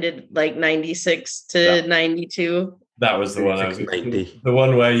that ended like 96-92. That was the one. The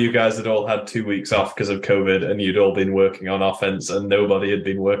one where you guys had all had 2 weeks off because of COVID, and you'd all been working on offense, and nobody had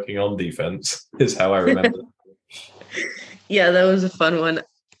been working on defense. Is how I remember. Yeah, that was a fun one.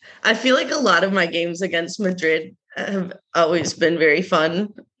 I feel like a lot of my games against Madrid have always been very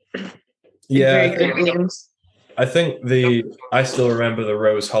fun. Yeah, very good games. I think I still remember the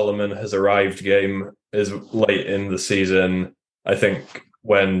Rose Hollermann has arrived game is late in the season. I think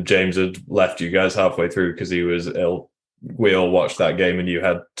when James had left you guys halfway through because he was ill, we all watched that game and you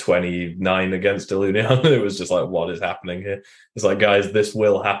had 29 against Ilunion. It was just like, what is happening here? It's like, guys, this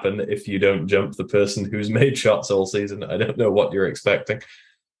will happen if you don't jump the person who's made shots all season. I don't know what you're expecting.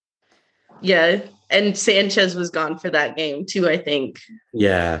 Yeah, and Sanchez was gone for that game too, I think.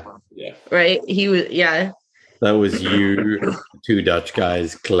 Yeah. Right? He was, yeah. That was you, 2 Dutch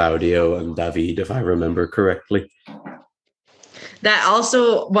guys, Claudio and David, if I remember correctly. That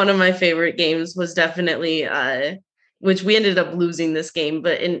also, one of my favorite games was definitely, which we ended up losing this game,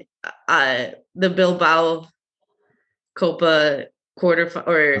 but in the Bilbao Copa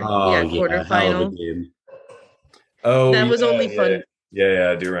quarterfinal. Oh, that was only fun.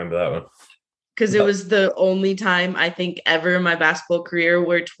 Yeah, I do remember that one. Because it was the only time I think ever in my basketball career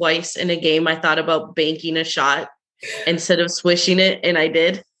where twice in a game I thought about banking a shot instead of swishing it, and I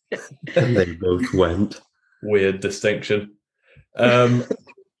did. And they both went. Weird distinction.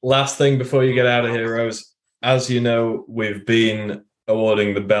 Last thing before you get out of here, Rose. As you know, we've been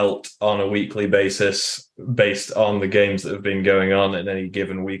awarding the belt on a weekly basis based on the games that have been going on in any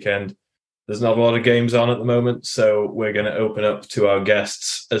given weekend. There's not a lot of games on at the moment, so we're going to open up to our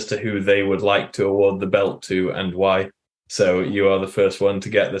guests as to who they would like to award the belt to and why. So you are the first one to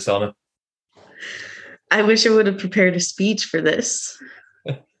get this honor. I wish I would have prepared a speech for this.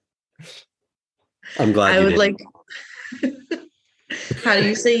 I'm glad you did. How do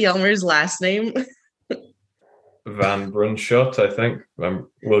you say Jelmer's last name? Van Brunschot, I think.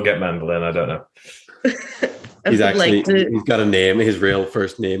 We'll get Mandel in, I don't know. He's got a name. His real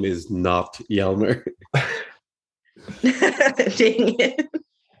first name is not Jelmer. Dang it.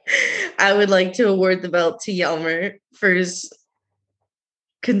 I would like to award the belt to Jelmer for his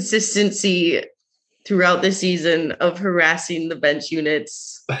consistency throughout the season of harassing the bench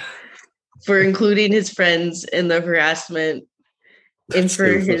units for including his friends in the harassment and for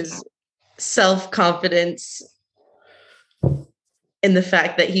his self-confidence in the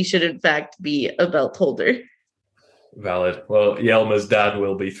fact that he should in fact be a belt holder. Valid. Well, Yelmer's dad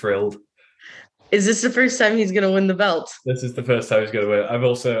will be thrilled. Is this the first time he's going to win the belt? This is the first time he's going to win.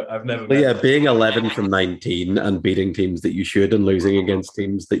 I've never. Well, yeah, being 11 from 19 and beating teams that you should and losing against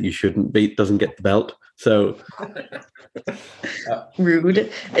teams that you shouldn't beat doesn't get the belt. So rude.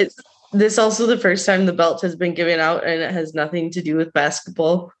 It's this also the first time the belt has been given out, and it has nothing to do with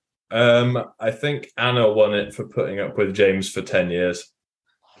basketball. I think Anna won it for putting up with James for 10 years.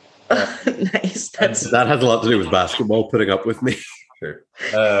 Nice. That has a lot to do with basketball, putting up with me. True.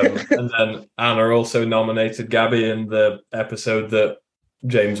 And then Anna also nominated Gabby in the episode that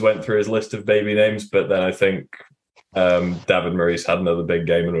James went through his list of baby names, but then I think David Maurice had another big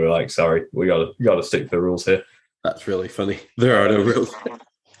game and we were like, sorry, we gotta stick to the rules here. That's really funny. There are no rules.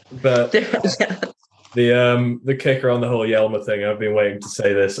 But the kicker on the whole Yelmer thing, I've been waiting to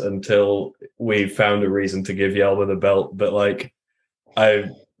say this until we found a reason to give Yelmer the belt, but like I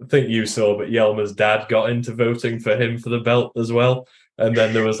think you saw, but Yelmer's dad got into voting for him for the belt as well. And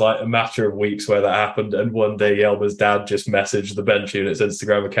then there was like a matter of weeks where that happened. And one day Yelmer's dad just messaged the bench unit's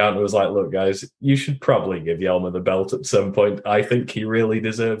Instagram account and was like, look, guys, you should probably give Yelmer the belt at some point. I think he really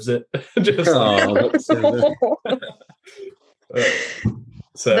deserves it.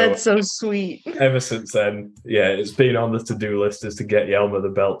 So that's so sweet. Ever since then, yeah, it's been on the to-do list is to get Yelmer the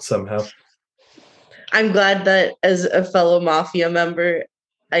belt somehow. I'm glad that as a fellow Mafia member,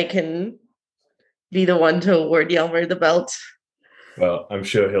 I can be the one to award Yelmer the belt. Well, I'm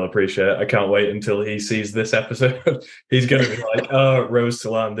sure he'll appreciate it. I can't wait until he sees this episode. He's going to be like, oh, Rose to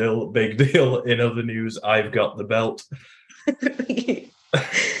Lahn-Dill, big deal. In other news, I've got the belt.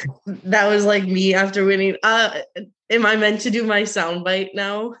 That was like me after winning. Am I meant to do my soundbite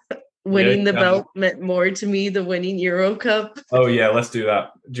now? Winning the belt meant more to me than winning Euro Cup. Oh, yeah, let's do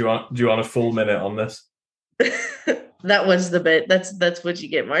that. Do you want a full minute on this? That was the bit. That's what you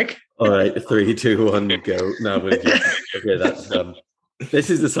get, Mark. All right, 3, 2, 1, go. No, okay, that's done.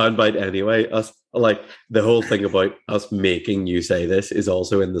 This is the soundbite anyway. Us like the whole thing about us making you say this is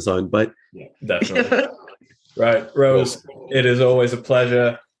also in the soundbite. Yeah, definitely. Right, Rose. It is always a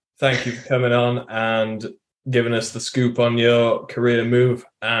pleasure. Thank you for coming on and giving us the scoop on your career move.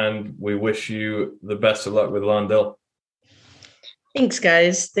 And we wish you the best of luck with Lahn-Dill. Thanks,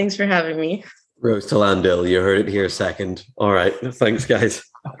 guys. Thanks for having me. Rose to Lahn-Dill, you heard it here second. All right. Thanks, guys.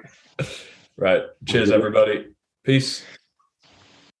 Right. Cheers, everybody. Peace.